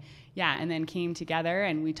 actually. Okay. Yeah, and then came together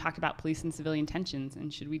and we talked about police and civilian tensions,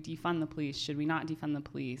 and should we defund the police? Should we not defund the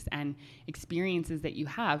police? And experiences that you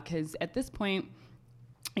have, because at this point,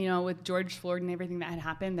 you know, with George Floyd and everything that had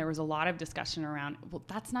happened, there was a lot of discussion around, well,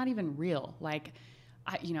 that's not even real. Like,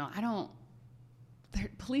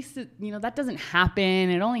 police, you know, that doesn't happen.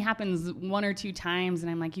 It only happens 1 or 2 times. And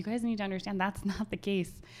I'm like, you guys need to understand that's not the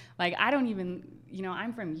case. Like, I don't even, you know,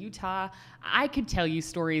 I'm from Utah. I could tell you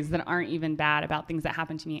stories that aren't even bad about things that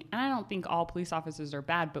happen to me. And I don't think all police officers are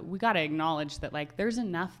bad, but we got to acknowledge that, like, there's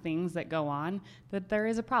enough things that go on that there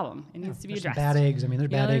is a problem. It needs to be addressed. Bad eggs. I mean, there's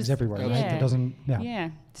bad eggs everywhere, right? That doesn't,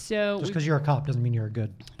 Yeah. So just because you're a cop doesn't mean you're a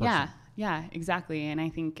good person. Yeah, exactly. And I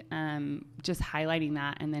think just highlighting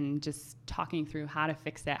that and then just talking through how to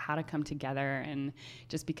fix it, how to come together. And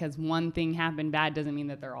just because one thing happened bad doesn't mean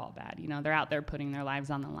that they're all bad. You know, they're out there putting their lives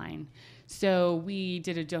on the line. So we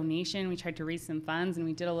did a donation. We tried to raise some funds, and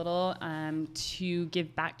we did a little to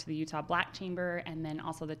give back to the Utah Black Chamber, and then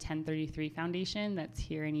also the 1033 Foundation that's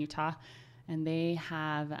here in Utah. And they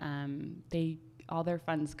have, all their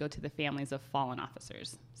funds go to the families of fallen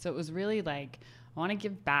officers. So it was really like, I want to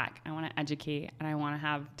give back, I want to educate, and I want to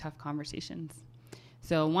have tough conversations.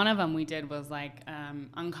 So one of them we did was like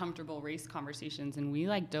uncomfortable race conversations, and we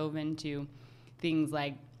like dove into things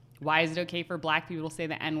like, why is it okay for black people to say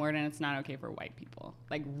the N-word and it's not okay for white people?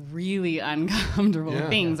 Like really uncomfortable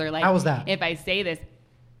things. Or like, how was that? If I say this,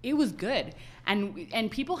 it was good.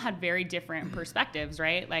 And people had very different perspectives,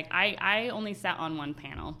 right? Like I only sat on one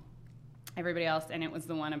panel, everybody else, and it was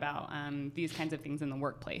the one about these kinds of things in the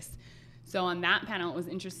workplace. So on that panel, it was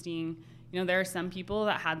interesting. You know, there are some people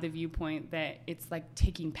that had the viewpoint that it's like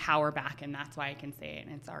taking power back, and that's why I can say it.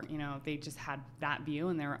 And it's our, you know, they just had that view.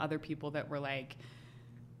 And there were other people that were like,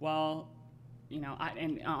 well, you know,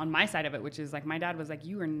 and on my side of it, which is like, my dad was like,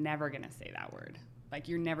 you are never going to say that word. Like,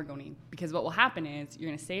 you're never going to, because what will happen is you're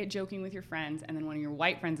going to say it joking with your friends, and then one of your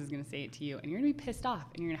white friends is going to say it to you, and you're going to be pissed off,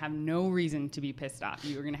 and you're going to have no reason to be pissed off.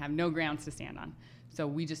 You're going to have no grounds to stand on. So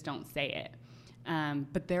we just don't say it.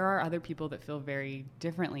 But there are other people that feel very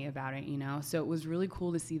differently about it, you know? So it was really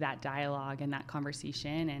cool to see that dialogue and that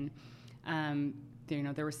conversation. And, you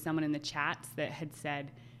know, there was someone in the chats that had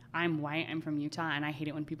said, I'm white, I'm from Utah, and I hate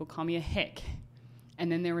it when people call me a hick.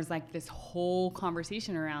 And then there was like this whole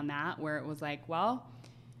conversation around that where it was like, well,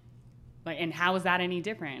 like, and how is that any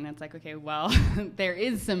different? And it's like, okay, well, there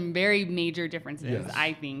is some very major differences,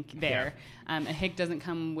 I think, there. Yeah. A hick doesn't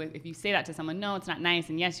come with, if you say that to someone, no, it's not nice.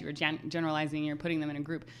 And yes, you're generalizing, you're putting them in a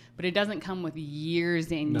group, but it doesn't come with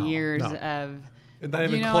years and years of. And not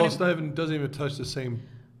even close, doesn't even touch the same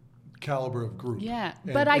caliber of group. Yeah,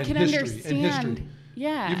 but I can understand.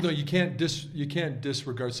 Yeah. Even though you can't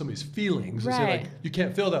disregard somebody's feelings and say like, you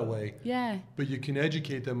can't feel that way. Yeah. But you can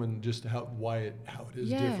educate them on just how it is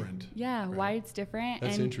different. Yeah, right? Why it's different.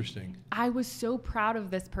 That's interesting. I was so proud of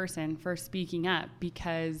this person for speaking up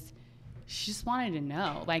because she just wanted to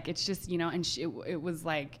know. Like, it's just, you know, and it was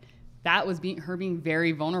like, that was her being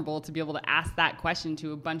very vulnerable to be able to ask that question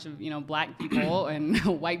to a bunch of, you know, black people and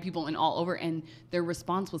white people and all over. And their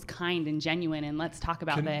response was kind and genuine. And let's talk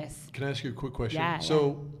about this. Can I ask you a quick question? Yeah.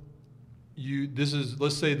 So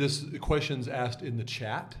let's say this question's asked in the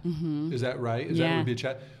chat. Mm-hmm. Is that right? That would be a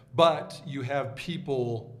chat? But you have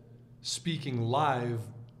people speaking live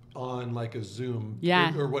on like a Zoom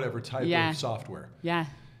or whatever type of software. Yeah.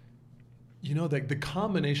 You know, the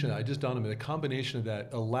combination, I just dawned on me, the combination of that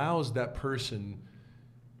allows that person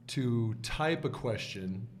to type a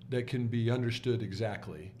question that can be understood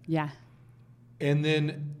exactly. Yeah. And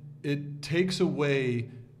then it takes away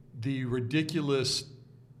the ridiculous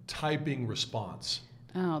typing response.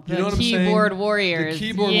 Oh, the keyboard warriors. The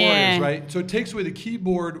keyboard warriors, right? So it takes away the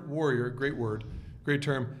keyboard warrior, great word, great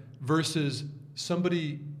term, versus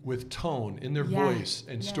somebody with tone in their voice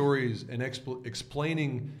and stories and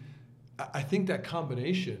explaining. I think that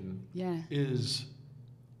combination is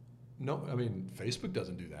no, I mean, Facebook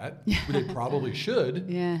doesn't do that. They probably should.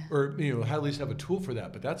 Yeah. Or, you know, at least have a tool for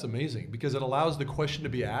that. But that's amazing because it allows the question to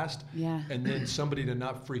be asked. Yeah. And then somebody to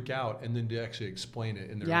not freak out and then to actually explain it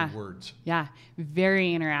in their own words. Yeah.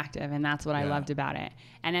 Very interactive. And that's what I loved about it.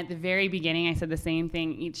 And at the very beginning, I said the same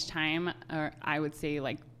thing each time. Or I would say,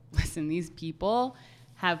 like, listen, these people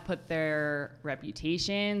have put their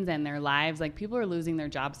reputations and their lives, like people are losing their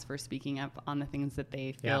jobs for speaking up on the things that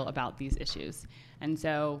they feel about these issues. And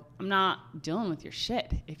so I'm not dealing with your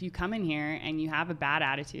shit. If you come in here and you have a bad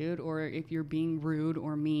attitude, or if you're being rude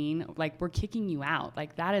or mean, like we're kicking you out.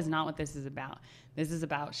 Like that is not what this is about. This is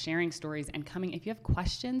about sharing stories and coming. If you have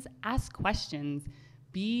questions, ask questions.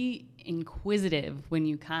 Be inquisitive when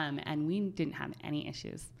you come. And we didn't have any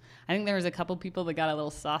issues. I think there was a couple people that got a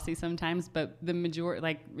little saucy sometimes, but the majority,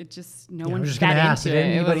 like, it just, no one fed into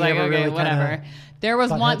it. It was like, okay, really whatever. There was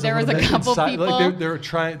a couple people. Like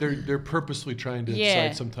they're purposely trying to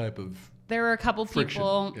incite some type of There were a couple friction,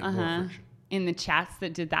 people in the chats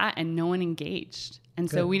that did that, and no one engaged. And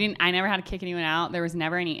so I never had to kick anyone out. There was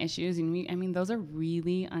never any issues. And those are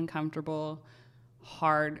really uncomfortable,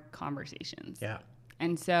 hard conversations. Yeah.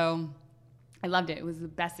 And so I loved it. It was the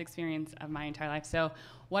best experience of my entire life. So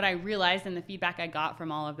what I realized and the feedback I got from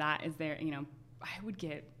all of that is I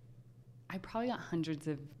probably got hundreds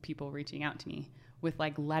of people reaching out to me with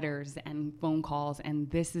like letters and phone calls, and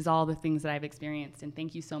this is all the things that I've experienced, and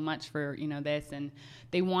thank you so much for, this. And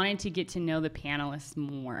they wanted to get to know the panelists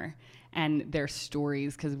more and their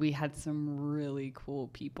stories, because we had some really cool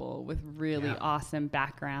people with really awesome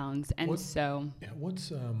backgrounds. And what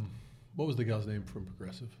was the gal's name from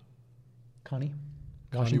Progressive? Connie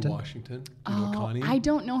Washington. Do you know Connie? I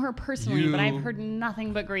don't know her personally, but I've heard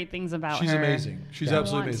nothing but great things about her. She's amazing. She's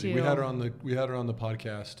absolutely amazing. We had her on the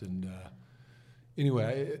podcast, and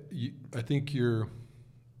anyway, I think your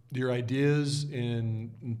ideas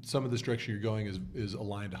and some of this direction you're going is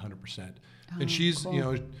aligned 100%. And she's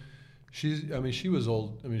cool. She was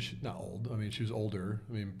old. She's not old. She was older.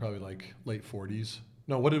 Probably like late 40s.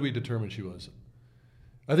 No, what did we determine she was?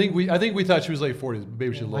 I think we thought she was late 40s, but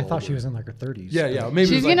maybe she was a little I thought older. she was in like her 30s. Yeah. Maybe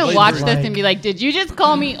she's going to watch this and be like, did you just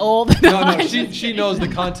call me old? No, she knows the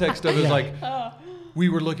context of it. Like, we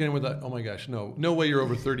were looking at it with like, oh my gosh, no way you're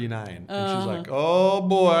over 39. And she's like, oh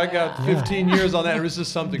boy, I got 15 years on that. It was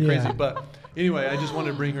just something crazy. But anyway, I just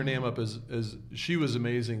wanted to bring her name up as she was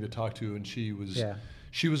amazing to talk to, and she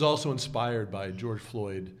was also inspired by George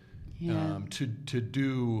Floyd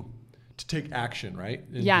to take action, right?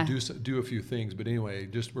 And to do a few things. But anyway,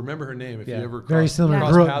 just remember her name if you ever very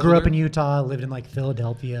similar. Grew up in Utah, lived in like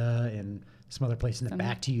Philadelphia and some other place, and then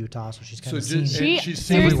back to Utah. So she's kind of she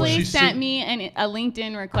seriously sent me a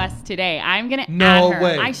LinkedIn request today. I'm gonna add her.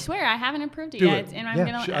 Way. I swear I haven't approved it yet, and I'm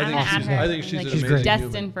gonna add her. I think she's amazing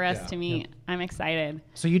destined human. For us to meet. Yeah. I'm excited.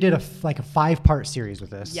 So you did a 5-part series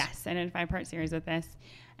with this. Yes, I did a 5-part series with this,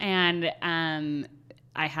 and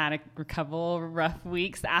I had a couple rough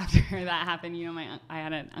weeks after that happened. I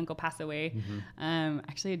had an uncle pass away. Mm-hmm.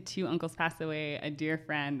 Actually had 2 uncles pass away, a dear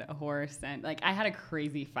friend, a horse, and I had a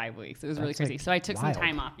crazy 5 weeks. It was really crazy. So I took some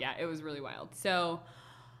time off. Yeah, it was really wild. So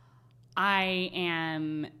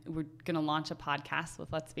we're going to launch a podcast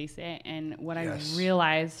with Let's Face It. And what I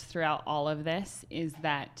realized throughout all of this is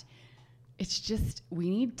that it's just, we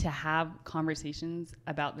need to have conversations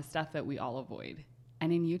about the stuff that we all avoid.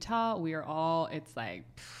 And in Utah, we are all, it's like,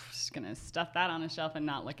 just going to stuff that on a shelf and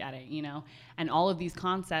not look at it, And all of these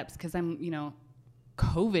concepts, because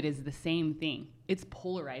COVID is the same thing. It's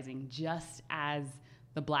polarizing, just as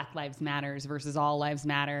the Black Lives Matters versus All Lives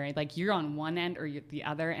Matter. Like, you're on one end or you're the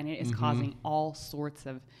other, and it is causing all sorts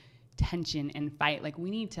of tension and fight. Like, we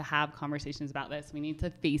need to have conversations about this. We need to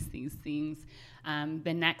face these things.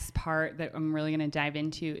 The next part that I'm really going to dive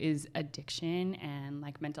into is addiction and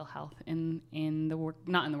like mental health in the work,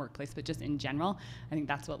 not in the workplace, but just in general. I think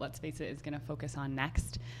that's what Let's Face It is going to focus on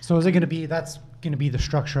next. So is it going to be, that's going to be the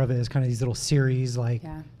structure of it, is kind of these little series, like,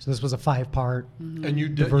 so this was a 5-part. Mm-hmm. And you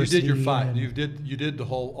did your 5. You did the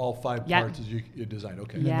whole, all 5 parts as you designed.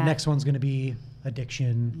 Okay. And then the next one's going to be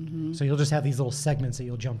addiction. Mm-hmm. So you'll just have these little segments that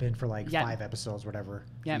you'll jump in for like 5 episodes, whatever,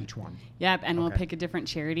 for each one. Yep. And we'll pick a different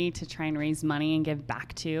charity to try and raise money and give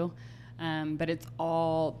back to. But it's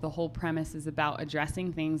all, the whole premise is about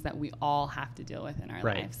addressing things that we all have to deal with in our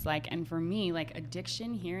lives. Like, and for me, like,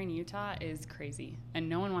 addiction here in Utah is crazy, and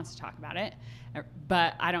no one wants to talk about it.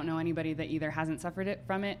 But I don't know anybody that either hasn't suffered it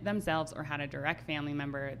from it themselves or had a direct family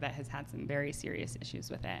member that has had some very serious issues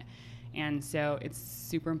with it. And so it's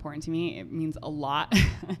super important to me. It means a lot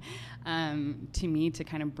to me to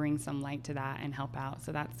kind of bring some light to that and help out.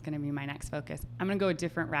 So that's going to be my next focus. I'm going to go a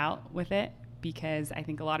different route with it. because I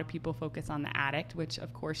think a lot of people focus on the addict, which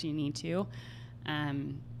of course you need to.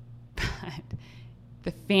 But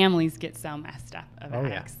the families get so messed up of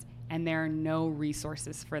addicts, and there are no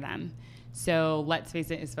resources for them. So Let's Face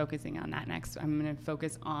It is focusing on that next. I'm going to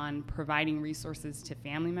focus on providing resources to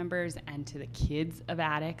family members and to the kids of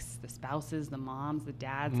addicts, the spouses, the moms, the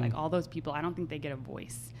dads, like all those people. I don't think they get a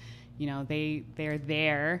voice. You know, they're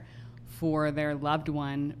there for their loved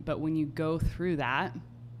one, but when you go through that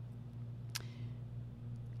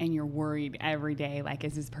and you're worried every day, like,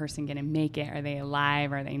 is this person going to make it? Are they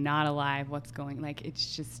alive? Are they not alive? What's going, like,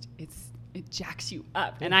 it jacks you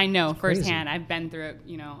up. And I know firsthand, I've been through it,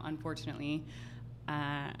 you know, unfortunately,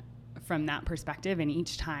 from that perspective. And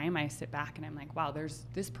each time I sit back and I'm like, wow,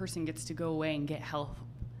 this person gets to go away and get health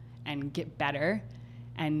and get better,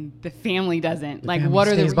 and the family doesn't. Like, what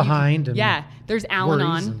are the behind? There's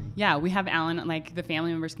Al-Anon. Yeah, we have Al-Anon. Like, the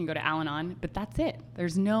family members can go to Al-Anon, but that's it.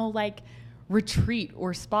 There's no like retreat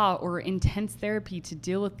or spa or intense therapy to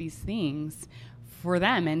deal with these things for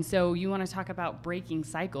them. And so you want to talk about breaking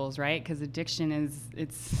cycles, right? Because addiction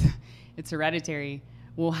it's hereditary.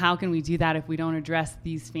 Well, how can we do that if we don't address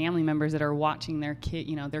these family members that are watching their kid,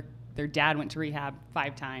 you know, their dad went to rehab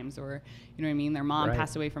 5 times, or, you know what I mean? Their mom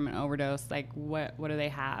passed away from an overdose. Like, what do they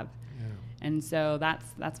have? Yeah. And so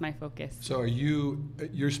that's my focus. So you're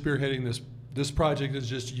spearheading this project is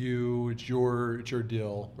just you, it's your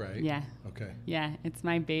deal, right? Yeah. Okay. Yeah, it's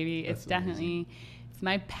my baby. It's definitely, it's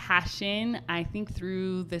my passion. I think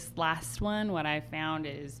through this last one, what I found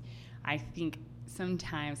is, I think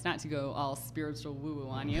sometimes, not to go all spiritual woo-woo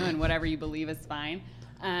on you, and whatever you believe is fine,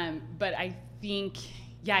 but I think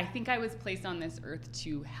I was placed on this earth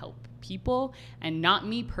to help people, and not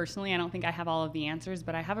me personally. I don't think I have all of the answers,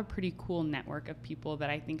 but I have a pretty cool network of people that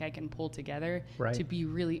I think I can pull together to be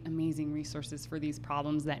really amazing resources for these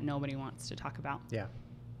problems that nobody wants to talk about. Yeah.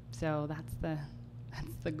 So that's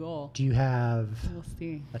the goal. Do you have we'll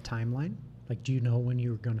see. a timeline? Like, do you know when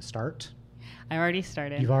you're going to start? I already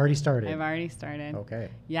started. You've already started? I've already started. Okay.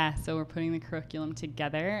 Yeah, so we're putting the curriculum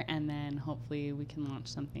together, and then hopefully we can launch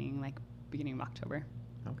something like beginning of October.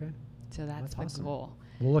 Okay. So that's the awesome. goal.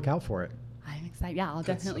 We'll look out for it. I'm excited. Yeah, I'll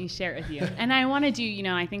definitely share it with you. And I want to do, you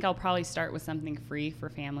know, I think I'll probably start with something free for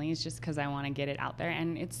families, just because I want to get it out there.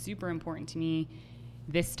 And it's super important to me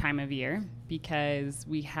this time of year, because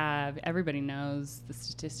everybody knows the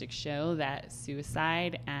statistics show that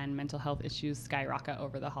suicide and mental health issues skyrocket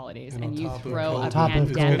over the holidays. And you throw a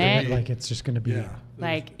pandemic, like, it's just going to be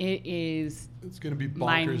like, it's going to be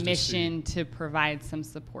my mission to provide some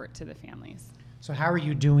support to the families. So how are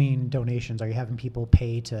you doing donations? Are you having people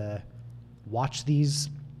pay to watch these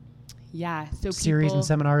series and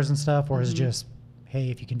seminars and stuff, or is it just, hey,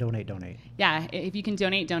 if you can donate? Yeah, if you can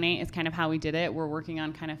donate is kind of how we did it. We're working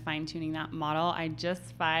on kind of fine-tuning that model. I just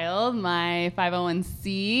filed my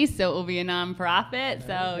 501c, so it will be a nonprofit.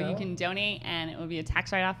 So you can donate, and it will be a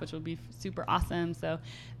tax write-off, which will be super awesome. So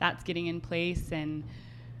that's getting in place. And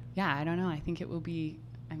yeah, I don't know. I think it will be,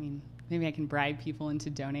 I mean, maybe I can bribe people into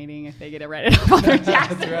donating if they get it write-off on their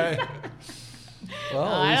taxes. That's right. Well,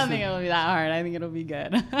 I don't think it'll be that hard. I think it'll be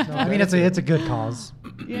good. No, I mean, it's a good cause.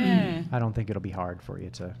 Yeah. I don't think it'll be hard for you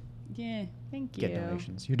to thank you. get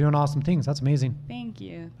donations. You're doing awesome things. That's amazing. Thank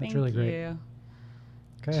you. That's really great.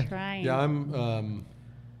 Okay. Trying. Yeah,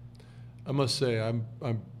 I must say, I'm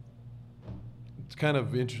it's kind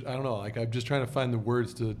of interesting. I don't know, like, I'm just trying to find the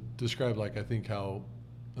words to describe, like, I think how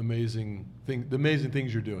the amazing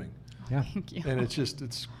things you're doing. Yeah. Thank you. And it's just,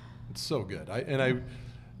 it's so good.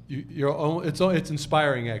 It's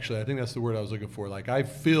inspiring, actually. I think that's the word I was looking for. Like, I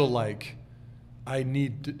feel like I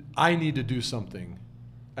need to do something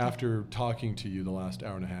after talking to you the last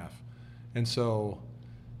hour and a half. And so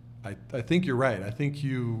I think you're right. I think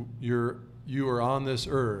you are on this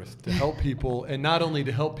earth to help people, and not only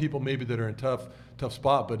to help people maybe that are in tough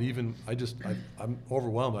spot, but even I'm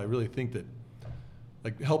overwhelmed. I really think that,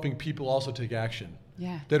 like, helping people also take action.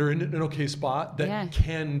 Yeah. That are in an okay spot that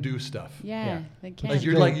can do stuff. Yeah. They can. Like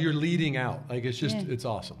you're leading out. Like, it's just it's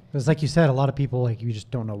awesome. It's like you said, a lot of people, like, you just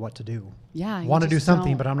don't know what to do. Yeah. Want to do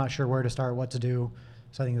something, but I'm not sure where to start, what to do.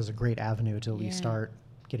 So I think there's a great avenue to at least start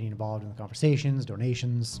getting involved in the conversations,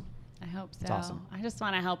 donations. I hope so. It's awesome. I just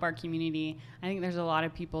want to help our community. I think there's a lot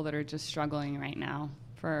of people that are just struggling right now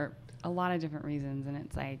for a lot of different reasons, and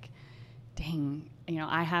it's like, dang, you know,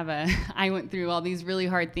 I went through all these really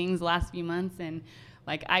hard things the last few months, and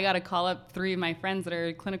like, I got to call up 3 of my friends that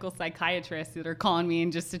are clinical psychiatrists that are calling me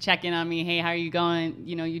and just to check in on me. Hey, how are you going?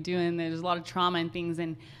 You know, you doing? There's a lot of trauma and things,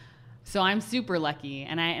 and so I'm super lucky,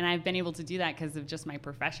 and I've been able to do that because of just my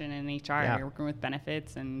profession in HR. Yeah. You're working with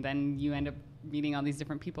benefits, and then you end up meeting all these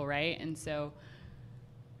different people, right? And so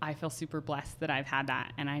I feel super blessed that I've had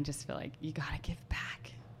that. And I just feel like you got to give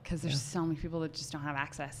back because there's so many people that just don't have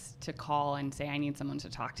access to call and say, I need someone to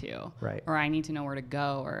talk to. Right. Or I need to know where to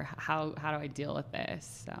go or how do I deal with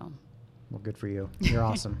this? So. Well, good for you. You're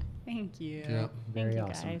awesome. Thank you. Yeah. Very Thank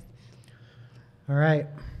you, awesome. guys. All right.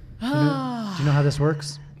 Do you know how this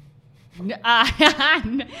works? Would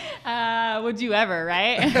you ever,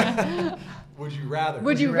 right? Would you rather?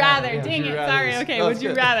 Would you rather? yeah. Dang Would you it. rather Sorry. is- Okay. no, Would it's you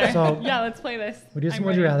good. rather? So- Yeah, let's play this. We do some I'm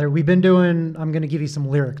Would You ready. Rather. We've been doing, I'm going to give you some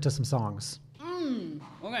lyric to some songs.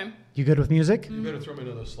 Okay. You good with music? You better throw me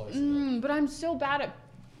another slice. But I'm so bad at.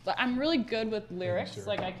 I'm really good with lyrics. sure.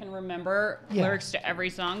 Like I can remember Yeah. lyrics to every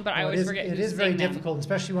song, but I Well, always forget. It who is very sang them. difficult,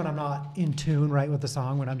 especially when I'm not in tune, right, with the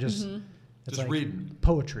song, when I'm just, it's Just like reading.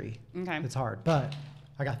 poetry. Okay. It's hard. But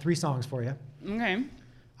I got 3 songs for you. Okay.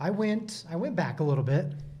 I went back a little bit.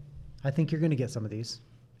 I think you're going to get some of these,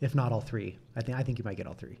 if not all 3. I think you might get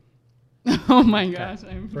all 3. Oh my gosh,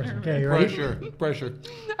 I'm First, nervous. okay, you ready? Pressure.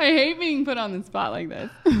 I hate being put on the spot like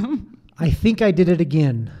this. I think I did it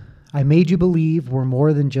again. I made you believe we're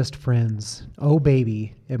more than just friends. Oh,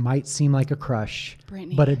 baby, it might seem like a crush,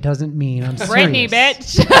 Brittany. but it doesn't mean I'm Brittany,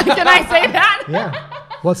 serious. bitch. Can I say that? Yeah.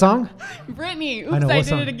 What song? Brittany. Oops, I know, I what did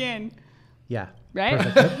song? it again. Yeah. Right?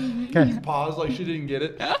 Perfect. Okay. Pause like she didn't get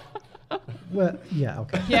it. Well, yeah,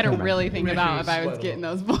 okay. He had to really think Make about you if I was sweat a getting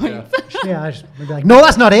those little. points. Yeah, I just would be like, no,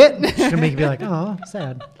 that's not it. It's gonna make you be like, oh,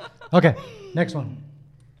 sad. Okay, next one.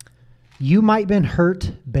 You might been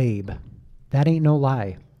hurt, babe. That ain't no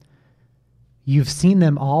lie. You've seen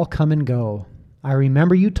them all come and go. I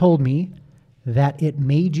remember you told me that it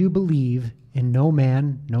made you believe in no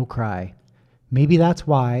man, no cry. Maybe that's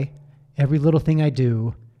why every little thing I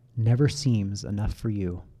do never seems enough for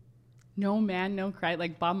you. No man, no cry,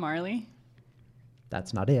 like Bob Marley.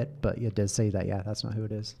 That's not it, but it does say that. Yeah, that's not who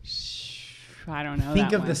it is. I don't know. Think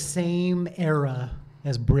that of one. the same era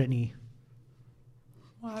as Britney.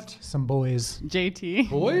 What? Some boys. JT.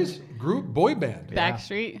 Boys? Group? Boy band. Yeah.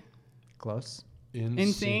 Backstreet. Close.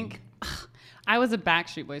 In Sync. I was a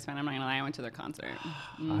Backstreet Boys fan. I'm not gonna lie. I went to their concert.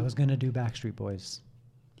 I was gonna do Backstreet Boys.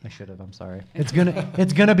 I should have. I'm sorry. It's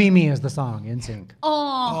gonna be me as the song in sync.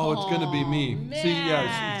 Oh, it's gonna be me. See, yeah.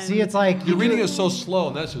 Man. See, it's like Your reading is so slow,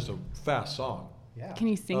 and that's just a fast song. Yeah. Can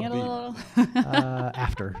you sing it a little?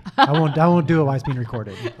 After. I won't do it while it's being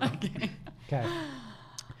recorded. Okay.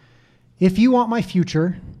 If you want my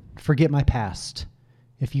future, forget my past.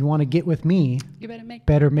 If you want to get with me, You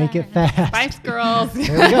better make it fast. Spice Girls.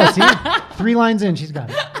 There we go. See, 3 lines in, she's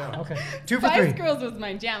got it. Okay. 2 for 3. Spice Girls was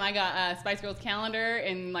my jam. I got a Spice Girls calendar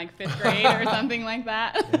in like 5th grade or something like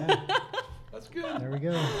that. Yeah. That's good. There we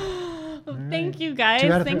go. Thank you guys.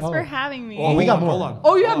 2 out of 3. Thanks Oh. for having me. Oh, we got more. Hold on.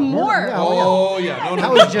 Oh, you have more. Yeah. Oh, yeah.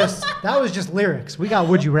 No, That was just lyrics. We got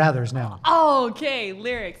Would You Rathers now. Oh, okay.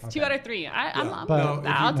 Lyrics. Okay. 2 out of 3. I'm Yeah. good But with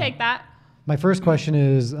that. if you- I'll take that. My first question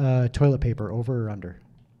is toilet paper, over or under?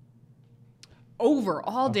 Over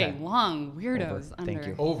all day Okay. long. Weirdos Over. under. Thank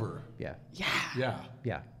you. Over. Yeah. Yeah. Yeah.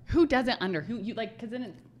 Yeah. Who doesn't under? Who you like? Because then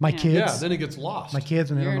it's My yeah. kids. Yeah, then it gets lost. My kids,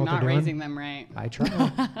 when they You're don't know what not they're raising doing. them right. I try.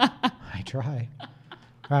 I try.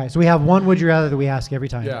 All right. So we have one Would You Rather that we ask every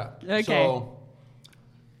time. Yeah. Okay. So,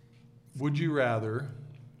 would you rather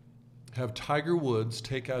have Tiger Woods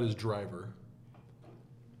take out his driver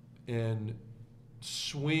and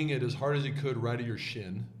swing it as hard as he could right at your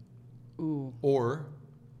shin, Ooh. or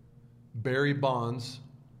Barry Bonds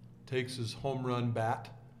takes his home run bat,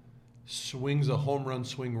 swings a home run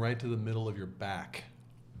swing right to the middle of your back?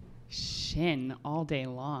 Shin all day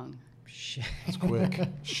long. Shit. It's quick.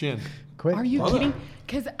 Shin. Quick. Are you Love kidding? it.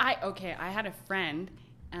 Because I had a friend.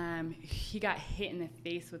 He got hit in the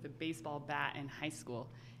face with a baseball bat in high school,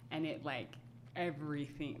 and it like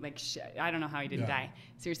everything like I don't know how he didn't Yeah. die.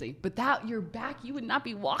 Seriously, but that your back, you would not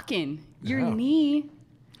be walking. Your Yeah. knee.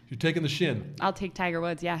 You're taking the shin. I'll take Tiger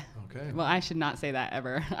Woods. Yeah. Okay. Well, I should not say that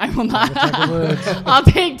ever. I will not. Tiger Woods. I'll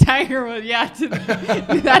take Tiger Woods. Yeah.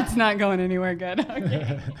 That's not going anywhere good.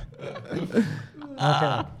 Okay. Okay.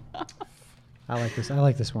 I like this. I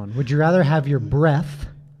like this one. Would you rather have your breath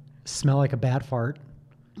smell like a bad fart,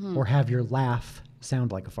 or have your laugh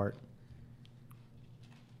sound like a fart?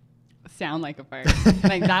 Sound like a fart.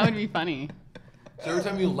 Like that would be funny. So every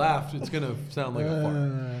time you laugh, it's going to sound like a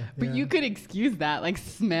fart. But Yeah. you could excuse that, like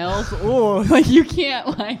smells. Oh, like you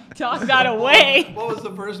can't like talk that away. What was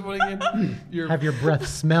the first one again? Your Have your breath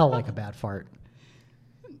smell like a bad fart.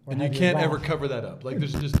 Or and you have your can't laugh- ever cover that up. Like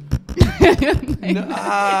there's just Like, no,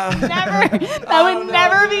 never. That Oh, would no.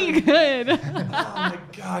 never be good. oh my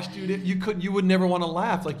gosh, dude! You would never want to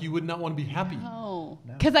laugh. Like you would not want to be happy. No.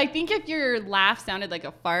 Because I think if your laugh sounded like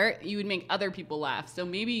a fart, you would make other people laugh. So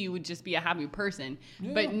maybe you would just be a happy person.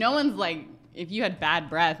 Yeah. But no one's like if you had bad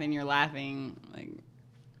breath and you're laughing, like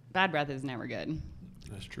bad breath is never good.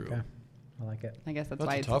 That's true. Okay. I like it. I guess that's That's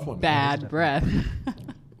why a it's tough one, man. bad breath.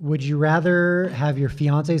 Would you rather have your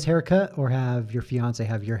fiance's haircut or have your fiance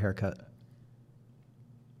have your haircut?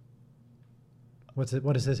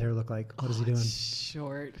 What does his hair look like? What is he doing?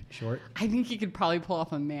 Short. Short? I think he could probably pull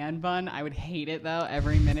off a man bun. I would hate it though,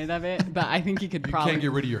 every minute of it. But I think he could You probably. can't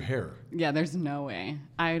get rid of your hair. Yeah, there's no way.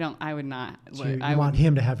 I would not. So you I want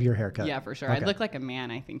him to have your haircut? Yeah, for sure. Okay. I'd look like a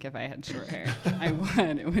man, I think, if I had short hair. I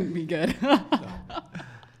would. It wouldn't be good.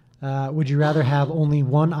 Would you rather have only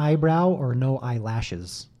one eyebrow or no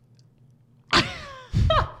eyelashes?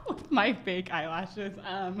 With my fake eyelashes.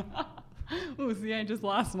 Oh, see, I just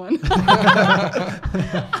lost one.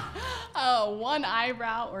 One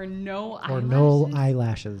eyebrow or no eyelashes? Or no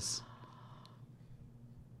eyelashes.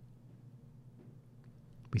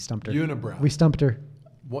 We stumped her. Unibrow. We stumped her.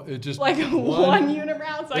 What, it just Like one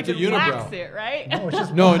unibrow, so I It's a can wax unibrow. it, right? No, it's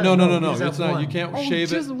just No, one. no. You just It's have not. one. You can't Oh, shave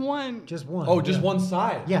just it. one. Just one. Oh, just one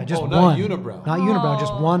side. Yeah, just oh, one. not unibrow. Not unibrow,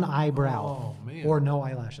 just Oh. one eyebrow. Oh, man. Or no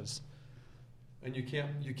eyelashes. And you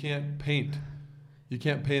can't paint. You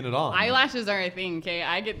can't paint it on. Eyelashes are a thing, okay?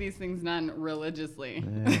 I get these things done religiously.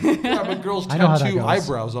 Yeah, but girls I know how that tattoo goes.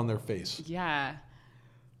 eyebrows on their face. Yeah.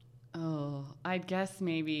 Oh, I guess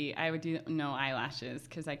maybe I would do no eyelashes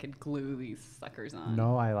because I could glue these suckers on.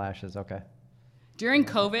 No eyelashes, okay. During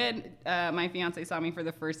COVID, my fiance saw me for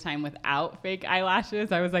the first time without fake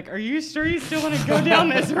eyelashes. I was like, "Are you sure you still want to go down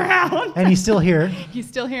this route?" And he's still here. He's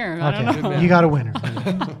still here. I don't Okay, know. you got a winner.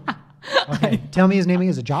 Okay, tell me his name again.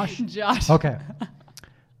 Is it Josh? Josh. Okay.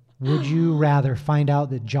 Would you rather find out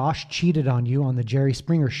that Josh cheated on you on the Jerry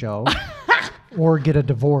Springer show or get a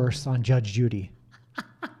divorce on Judge Judy?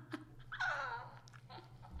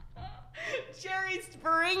 Jerry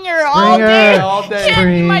Springer all day. All day.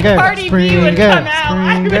 Kid, my Springer, Cardi B would Springer, come out.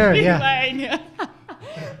 I would Springer, be yeah. like,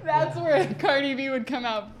 that's where Cardi B would come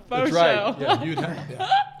out. Faux That's right. show. Yeah, you'd have.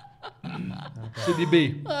 Yeah. Sydney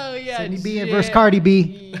B. Oh yeah. Sydney B Jer- versus Cardi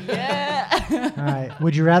B. Yeah. All right.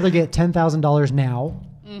 Would you rather get $10,000 now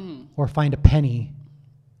Mm-hmm. or find a penny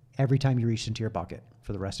every time you reached into your bucket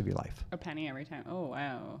for the rest of your life? A penny every time. Oh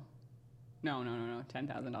wow. No. $10,000.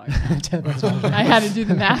 $10,000. I had to do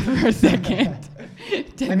the math for a second.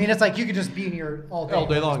 I mean, it's like you could just be in your all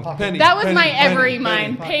day long. pocket. Penny. That was my penny, every penny,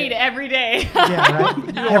 mine penny. paid every day. Yeah, right.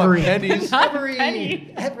 You don't want pennies.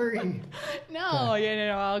 Penny. Every. No,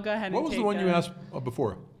 no. I'll go ahead and What was the take one you that. asked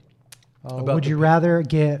before? About Would the you rather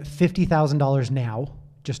get $50,000 now,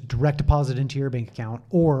 just direct deposit into your bank account,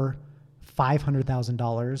 or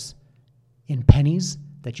 $500,000 in pennies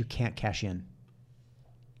that you can't cash in?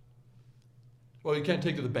 Well, you can't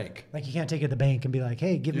take to the bank. Like you can't take it to the bank and be like,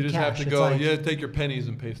 "Hey, give You me just cash." have to It's go. like- You have to take your pennies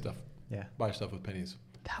and pay stuff. Yeah. Buy stuff with pennies.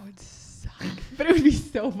 That would suck. But it would be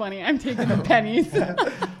so funny. I'm taking the pennies.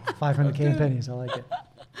 500K in pennies. I like it.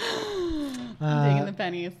 I'm taking the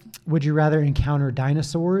pennies. Would you rather encounter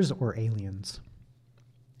dinosaurs or aliens?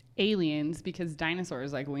 Aliens, because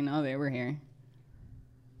dinosaurs, like we know they were here,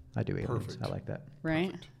 I do aliens. Perfect. I like that.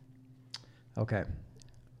 right? Okay.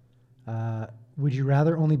 Would you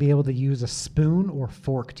rather only be able to use a spoon or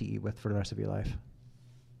fork to eat with for the rest of your life?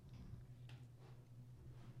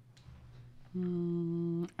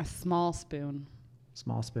 A small spoon.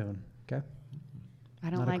 Small spoon. Okay. I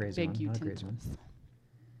don't Not a like crazy big one, not a crazy one.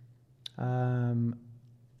 utensils.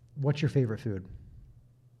 What's your favorite food?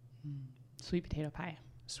 Sweet potato pie.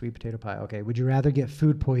 Sweet potato pie. Okay. Would you rather get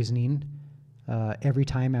food poisoning every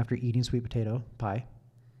time after eating sweet potato pie,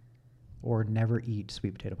 or never eat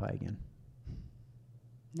sweet potato pie again?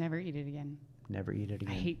 Never eat it again. Never eat it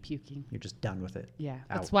I again. hate puking. You're just done with it. Yeah, Out.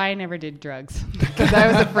 that's why I never did drugs because I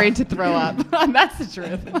was afraid to throw up. That's the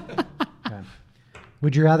truth. Okay.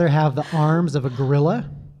 Would you rather have the arms of a gorilla,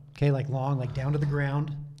 okay, like long, like down to the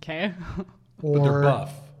ground, Okay. or But they're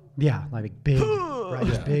buff. yeah, like big, right,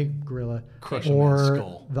 just big gorilla, Crush a man's or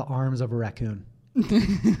skull. the arms of a raccoon? Just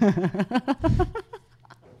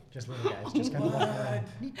little guys, just kind of walking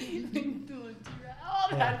around. Oh,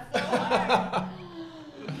 that's so hard.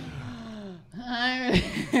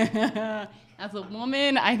 As a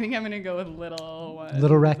woman, I think I'm gonna go with little one.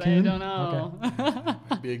 Little raccoon? I don't know.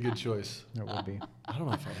 That'd be a good choice. That would be. I don't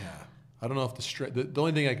know if I don't know if the strength. The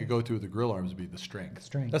only thing I could go to with the grill arms would be the strength.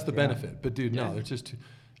 Strength, That's the yeah. benefit. But dude, Yeah. no, they're just too.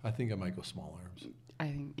 I think I might go small arms. I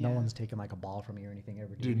think No yeah. one's taking like a ball from you or anything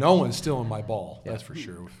ever. Dude, no one's stealing my ball. That's for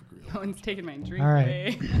sure. With the grill. No one's taking my drink All right.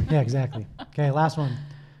 away. Yeah, exactly. Okay, last one.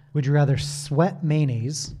 Would you rather sweat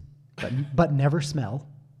mayonnaise, but never smell?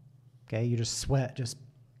 Okay, you just sweat, just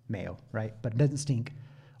mayo, right? But it doesn't stink.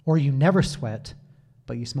 Or you never sweat,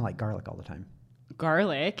 but you smell like garlic all the time.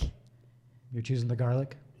 Garlic. You're choosing the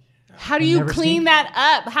garlic? How do And you never clean stink?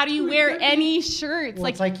 that up? How do you wear any shirts? Well,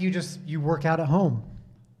 it's like you work out at home.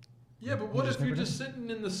 Yeah, but what if you're just sitting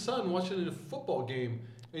in the sun watching a football game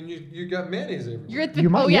and you got mayonnaise everywhere? You're at the You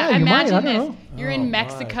might- yeah, you might, imagine I don't this. know. You're Oh, in my.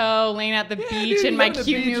 Mexico, laying at the Yeah, beach dude, in my you're on the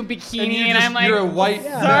cute new beach, bikini, and and I'm like, you're a white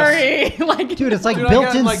mess. sorry, like, Dude, it's like Dude, I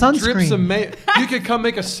built-in got, like, drips of sunscreen. you could come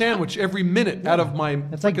make a sandwich every minute out of my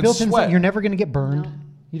It's like freaking built-in. sweat. You're never gonna get burned. No.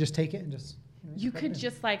 You just take it and just. you could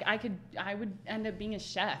just like, I would end up being a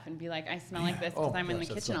chef and be like, I smell like this because Oh, I'm in the gosh,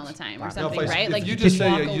 that kitchen all the sucks. time Wow. or Now, something, if right? if Like you just say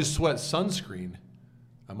walk you a- sweat sunscreen,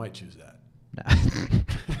 I might choose that.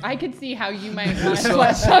 I could see how you might want to So,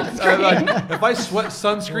 sweat sunscreen. if I sweat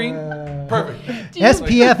sunscreen, perfect. Do you-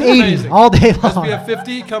 SPF 80 Amazing. all day long. SPF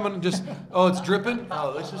 50 coming just, oh, it's dripping.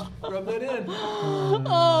 Oh, let's just rub that in.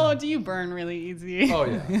 Oh, do you burn really easy? Oh,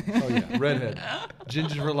 yeah. Oh, yeah. Redhead.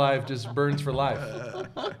 Ginger for life, just burns for life.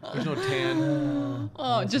 There's no tan.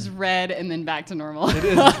 Oh, just red and then back to normal. It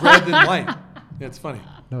is. It's red than white. Yeah, it's funny.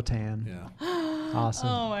 No tan. Yeah. Awesome.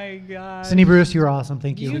 Oh my god. Cindy Bruce, you were awesome.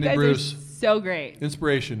 Thank you. You Cindy guys Bruce. are so great.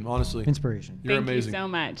 Inspiration, honestly. Inspiration. You're Thank amazing. you so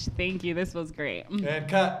much. Thank you. This was great. And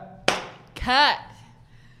cut. Cut.